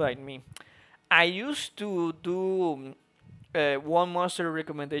chosen by me. I used to do one master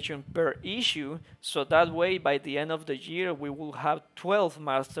recommendation per issue, so that way by the end of the year we will have 12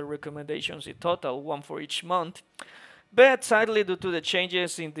 master recommendations in total, one for each month. But sadly, due to the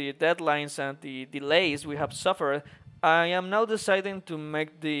changes in the deadlines and the delays we have suffered, I am now deciding to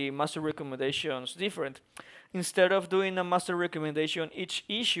make the master recommendations different. Instead of doing a master recommendation each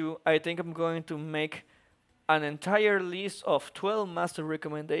issue, I think I'm going to make an entire list of 12 master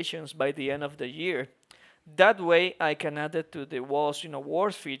recommendations by the end of the year. That way, I can add it to the Walls in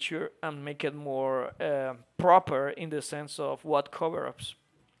Awards feature and make it more proper in the sense of what cover-ups.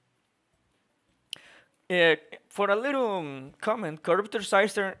 For a little comment, Corruptor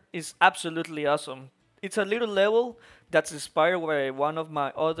Sister is absolutely awesome. It's a little level that's inspired by one of my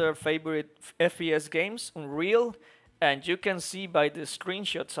other favorite FPS games, Unreal, and you can see by the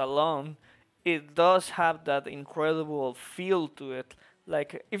screenshots alone, it does have that incredible feel to it.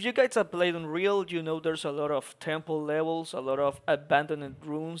 Like, if you guys have played Unreal, you know there's a lot of temple levels, a lot of abandoned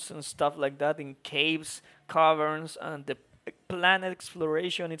ruins and stuff like that in caves, caverns, and the planet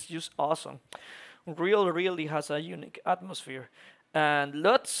exploration. It's just awesome. Unreal really has a unique atmosphere. And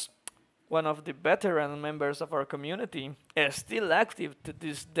Lutz, one of the veteran members of our community, is still active to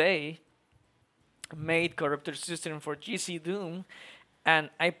this day, made Corruptor System for GC Doom, and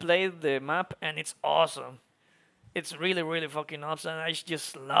I played the map and it's awesome. It's really, really fucking awesome. I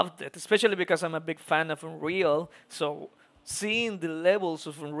just loved it, especially because I'm a big fan of Unreal. So seeing the levels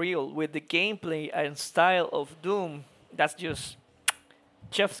of Unreal with the gameplay and style of Doom, that's just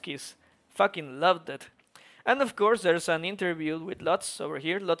chef's kiss. Fucking loved it. And of course, there's an interview with lots over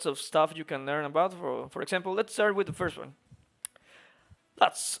here, lots of stuff you can learn about. For example, let's start with the first one.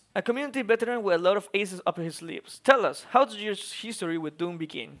 Lots, a community veteran with a lot of aces up his sleeves. Tell us, how did your history with Doom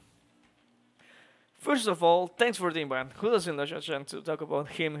begin? First of all, thanks for the invite. Who doesn't have a chance to talk about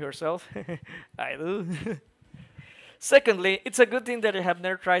him herself? I do. Secondly, it's a good thing that I have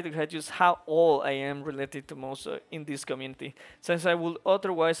never tried to hide just how old I am related to most in this community, since I would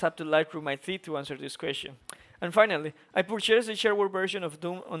otherwise have to lie through my teeth to answer this question. And finally, I purchased a shareware version of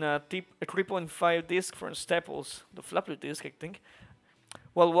Doom on a 3.5 disc from Staples, the floppy disk, I think,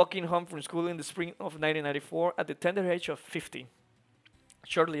 while walking home from school in the spring of 1994 at the tender age of 50.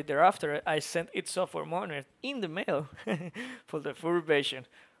 Shortly thereafter, I sent it software monitor in the mail for the full version,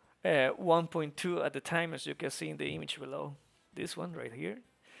 1.2 at the time, as you can see in the image below. This one right here.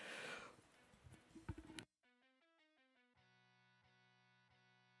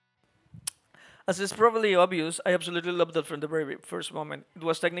 As is probably obvious, I absolutely loved it from the very first moment. It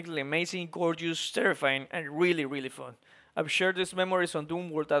was technically amazing, gorgeous, terrifying, and really, really fun. I've shared these memories on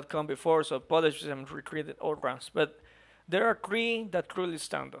doomworld.com before, so apologies if I'm recreated all rounds, but there are three that truly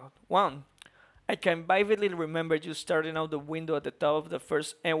stand out. One, I can vividly remember you starting out the window at the top of the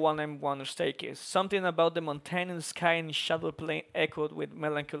first M1 staircase. Something about the mountain sky and shadow plane echoed with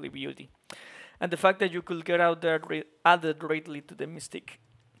melancholy beauty. And the fact that you could get out there added greatly to the mystique.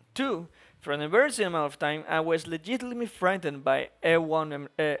 Two, for an embarrassing amount of time, I was legitimately frightened by M1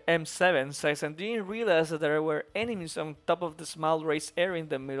 M7 size and didn't realize that there were enemies on top of the small raised area in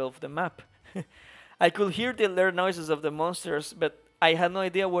the middle of the map. I could hear the alert noises of the monsters, but I had no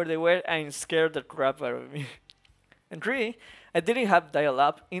idea where they were and it scared the crap out of me. And three, I didn't have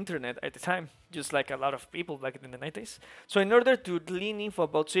dial-up internet at the time, just like a lot of people back in the 90s. So in order to glean info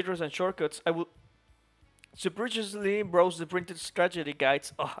about secrets and shortcuts, I would surreptitiously browse the printed strategy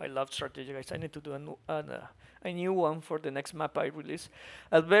guides. Oh, I love strategy guides. I need to do a new one for the next map I release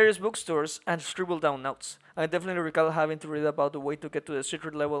at various bookstores and scribble down notes. I definitely recall having to read about the way to get to the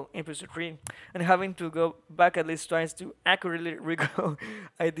secret level in PC3 and having to go back at least twice to accurately recall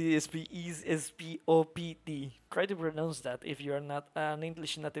IDSPE's SPOPD. Try to pronounce that if you are not an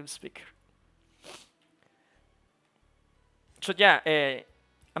English native speaker. So yeah,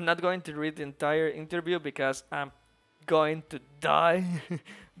 I'm not going to read the entire interview because I'm going to die.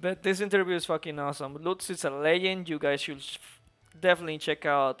 But this interview is fucking awesome. Lutz is a legend. You guys should definitely check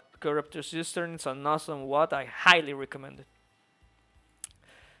out Corruptor Cistern. It's an awesome WAD. I highly recommend it.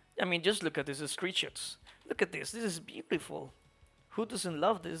 I mean, just look at these screenshots. Look at this. This is beautiful. Who doesn't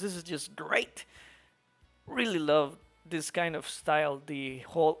love this? This is just great. Really love this kind of style. The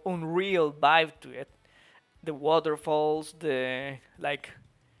whole Unreal vibe to it. The waterfalls, the like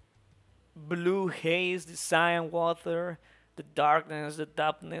blue haze, the cyan water, the darkness, the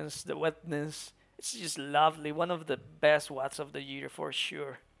dampness, the wetness. It's just lovely. One of the best watts of the year for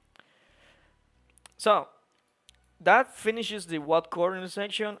sure. So that finishes the Watt Corner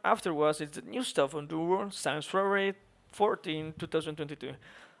section. Afterwards, it's the new stuff on Doom Science February 14, 2022.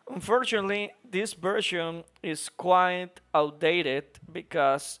 Unfortunately, this version is quite outdated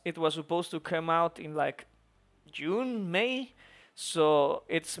because it was supposed to come out in like June, May. So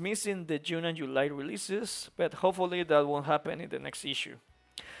it's missing the June and July releases, but hopefully that won't happen in the next issue.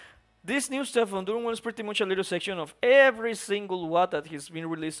 This new stuff on Doom World is pretty much a little section of every single WAD that has been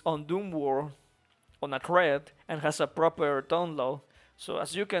released on Doom World on a thread and has a proper download. So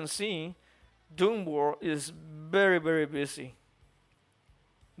as you can see, Doom World is very, very busy.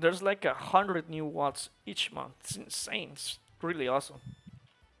 There's like 100 new WADs each month. It's insane. It's really awesome.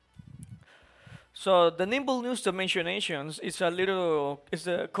 So the Nimble News Dimensionations is is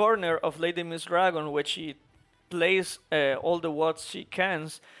a corner of Lady Miss Dragon, where she plays all the WADs she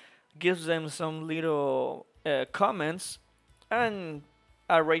can, gives them some little comments, and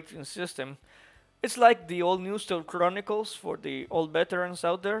a rating system. It's like the old News Store Chronicles for the old veterans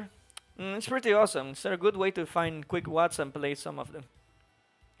out there. It's pretty awesome. It's a good way to find quick WADs and play some of them.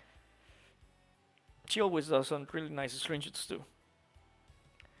 She always does some really nice screenshots too.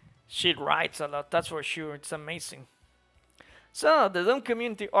 She writes a lot, that's for sure. It's amazing. So, the Doom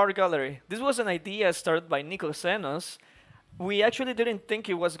Community Art Gallery. This was an idea started by Nico Xenos. We actually didn't think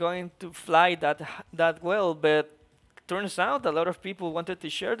it was going to fly that well, but turns out a lot of people wanted to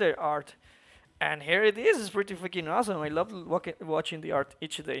share their art. And here it is. It's pretty freaking awesome. I love watching the art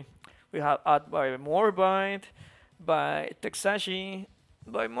each day. We have art by Morbite, by Texashi,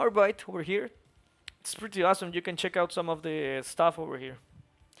 by Morbite over here. It's pretty awesome. You can check out some of the stuff over here.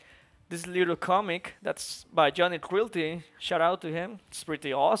 This little comic that's by Johnny Quilty, shout out to him. It's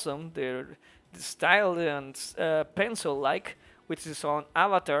pretty awesome. The style and pencil-like with his own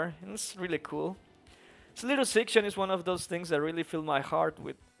avatar, and it's really cool. This little section is one of those things that really fill my heart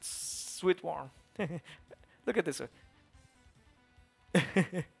with sweet warm. Look at this one.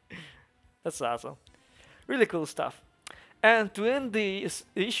 That's awesome. Really cool stuff. And to end this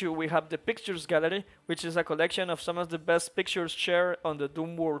issue, we have the Pictures Gallery, which is a collection of some of the best pictures shared on the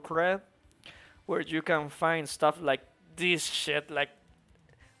Doom World thread, where you can find stuff like this shit, like,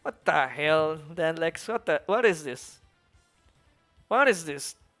 what the hell, Dan Lex, what is this? What is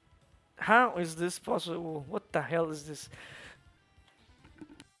this? How is this possible? What the hell is this?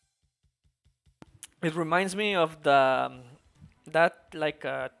 It reminds me of the that like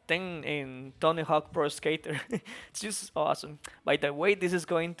thing in Tony Hawk Pro Skater. It's just awesome. By the way, this is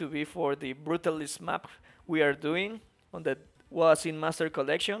going to be for the Brutalist map we are doing on the Was in Master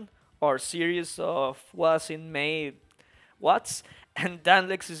Collection, our series of Was in Made What's, and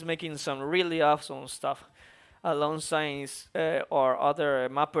Danlex is making some really awesome stuff alongside or other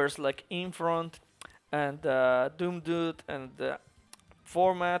mappers like Infront and Doom Dude and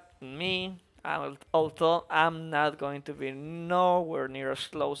Format and me. Although I'm not going to be nowhere near as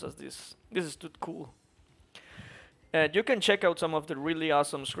close as this. This is too cool. You can check out some of the really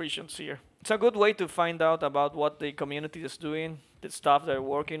awesome screenshots here. It's a good way to find out about what the community is doing, the stuff they're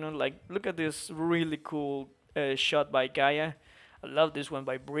working on. Like, look at this really cool shot by Gaia. I love this one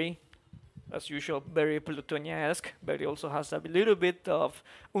by Bree. As usual, very Plutonia-esque, but it also has a little bit of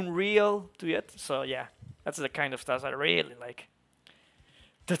Unreal to it. So yeah, that's the kind of stuff I really like.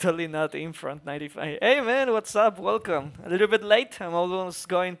 Totally not in front 95. Hey man, what's up? Welcome. A little bit late. I'm almost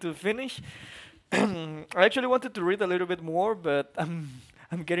going to finish. I actually wanted to read a little bit more, but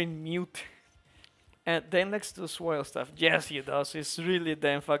I'm getting mute. And then next to Swirl stuff. Yes, he does. It's really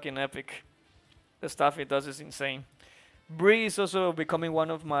damn fucking epic. The stuff he does is insane. Bree is also becoming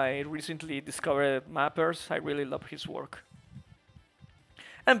one of my recently discovered mappers. I really love his work.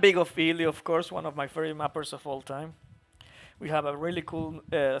 And Big of Ely, of course, one of my favorite mappers of all time. We have a really cool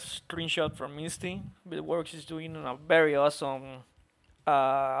screenshot from Misty. The work she's doing on a very awesome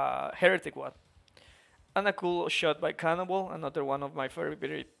Heretic Watt. And a cool shot by Cannibal, another one of my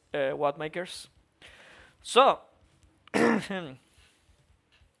favorite Watt makers. So,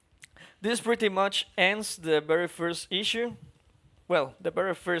 this pretty much ends the very first issue. Well, the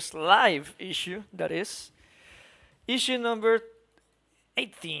very first live issue, that is. Issue number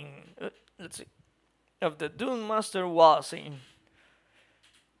 18. Let's see. Of the Doom Master Wadazine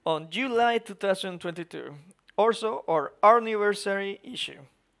on July 2022. Also, our anniversary issue.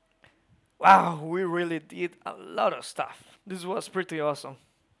 Wow, we really did a lot of stuff. This was pretty awesome.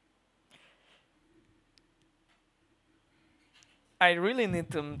 I really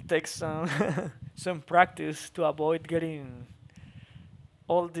need to take some some practice to avoid getting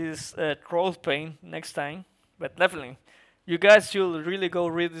all this troll pain next time, but definitely. You guys should really go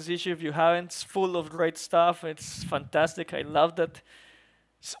read this issue if you haven't. It's full of great stuff. It's fantastic. I love that.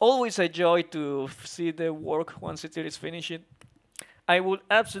 It's always a joy to see the work once it is finished. I would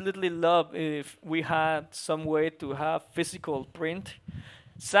absolutely love if we had some way to have physical print.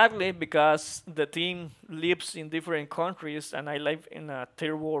 Sadly, because the team lives in different countries and I live in a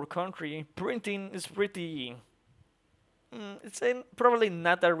third world country, printing is pretty... it's probably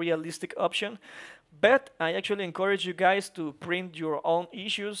not a realistic option. But I actually encourage you guys to print your own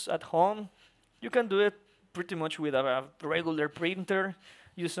issues at home. You can do it pretty much with a regular printer.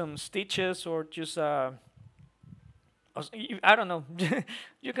 Use some stitches or just I don't know.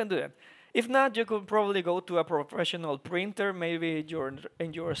 You can do it. If not, you could probably go to a professional printer, maybe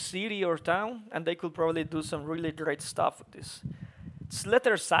in your city or town, and they could probably do some really great stuff with this. It's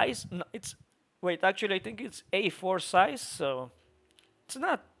letter size. No, actually, I think it's A4 size, so it's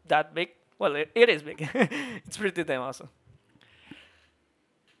not that big. Well, it is big. It's pretty damn awesome.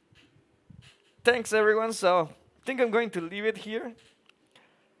 Thanks, everyone. So I think I'm going to leave it here.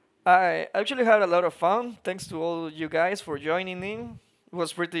 I actually had a lot of fun. Thanks to all you guys for joining in. It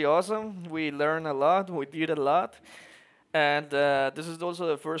was pretty awesome. We learned a lot. We did a lot. And this is also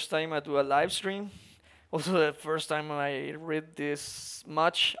the first time I do a live stream. Also the first time I read this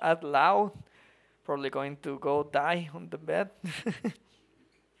much out loud. Probably going to go die on the bed.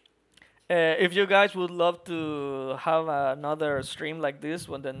 If you guys would love to have another stream like this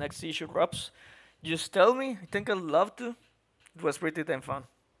when the next issue drops, just tell me. I think I'd love to. It was pretty damn fun.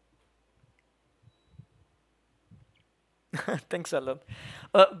 Thanks a lot.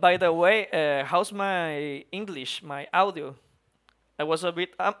 By the way, how's my English, my audio? I'm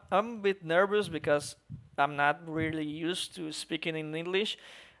a bit nervous because I'm not really used to speaking in English,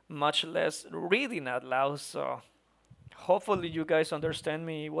 much less reading out loud. So hopefully you guys understand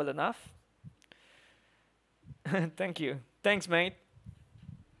me well enough. Thank you. Thanks, mate.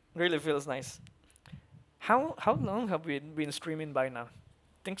 Really feels nice. How long have we been streaming by now?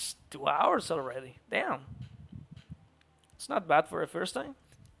 I think it's 2 hours already. Damn, it's not bad for a first time.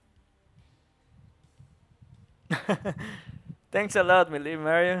 Thanks a lot, Millie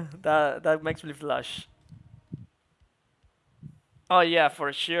Mario. That makes me flush. Oh yeah,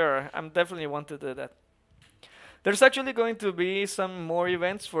 for sure. I'm definitely want to do that. There's actually going to be some more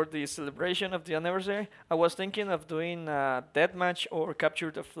events for the celebration of the anniversary. I was thinking of doing a deathmatch or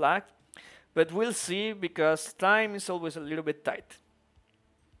capture the flag, but we'll see because time is always a little bit tight.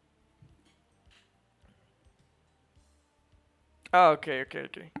 Oh, okay, okay,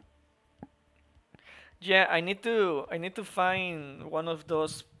 okay. Yeah, I need to find one of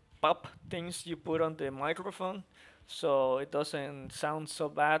those pop things you put on the microphone so it doesn't sound so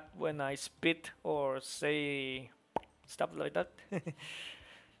bad when I spit or say stuff like that.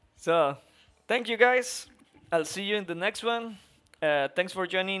 So, thank you guys. I'll see you in the next one. Thanks for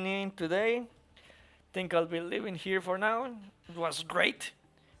joining in today. Think I'll be leaving here for now. It was great.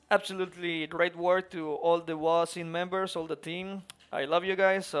 Absolutely great work to all the Wadazine members, all the team. I love you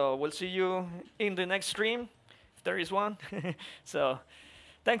guys. So we'll see you in the next stream, if there is one. So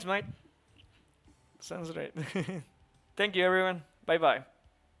thanks, mate. Sounds great. Thank you, everyone. Bye bye.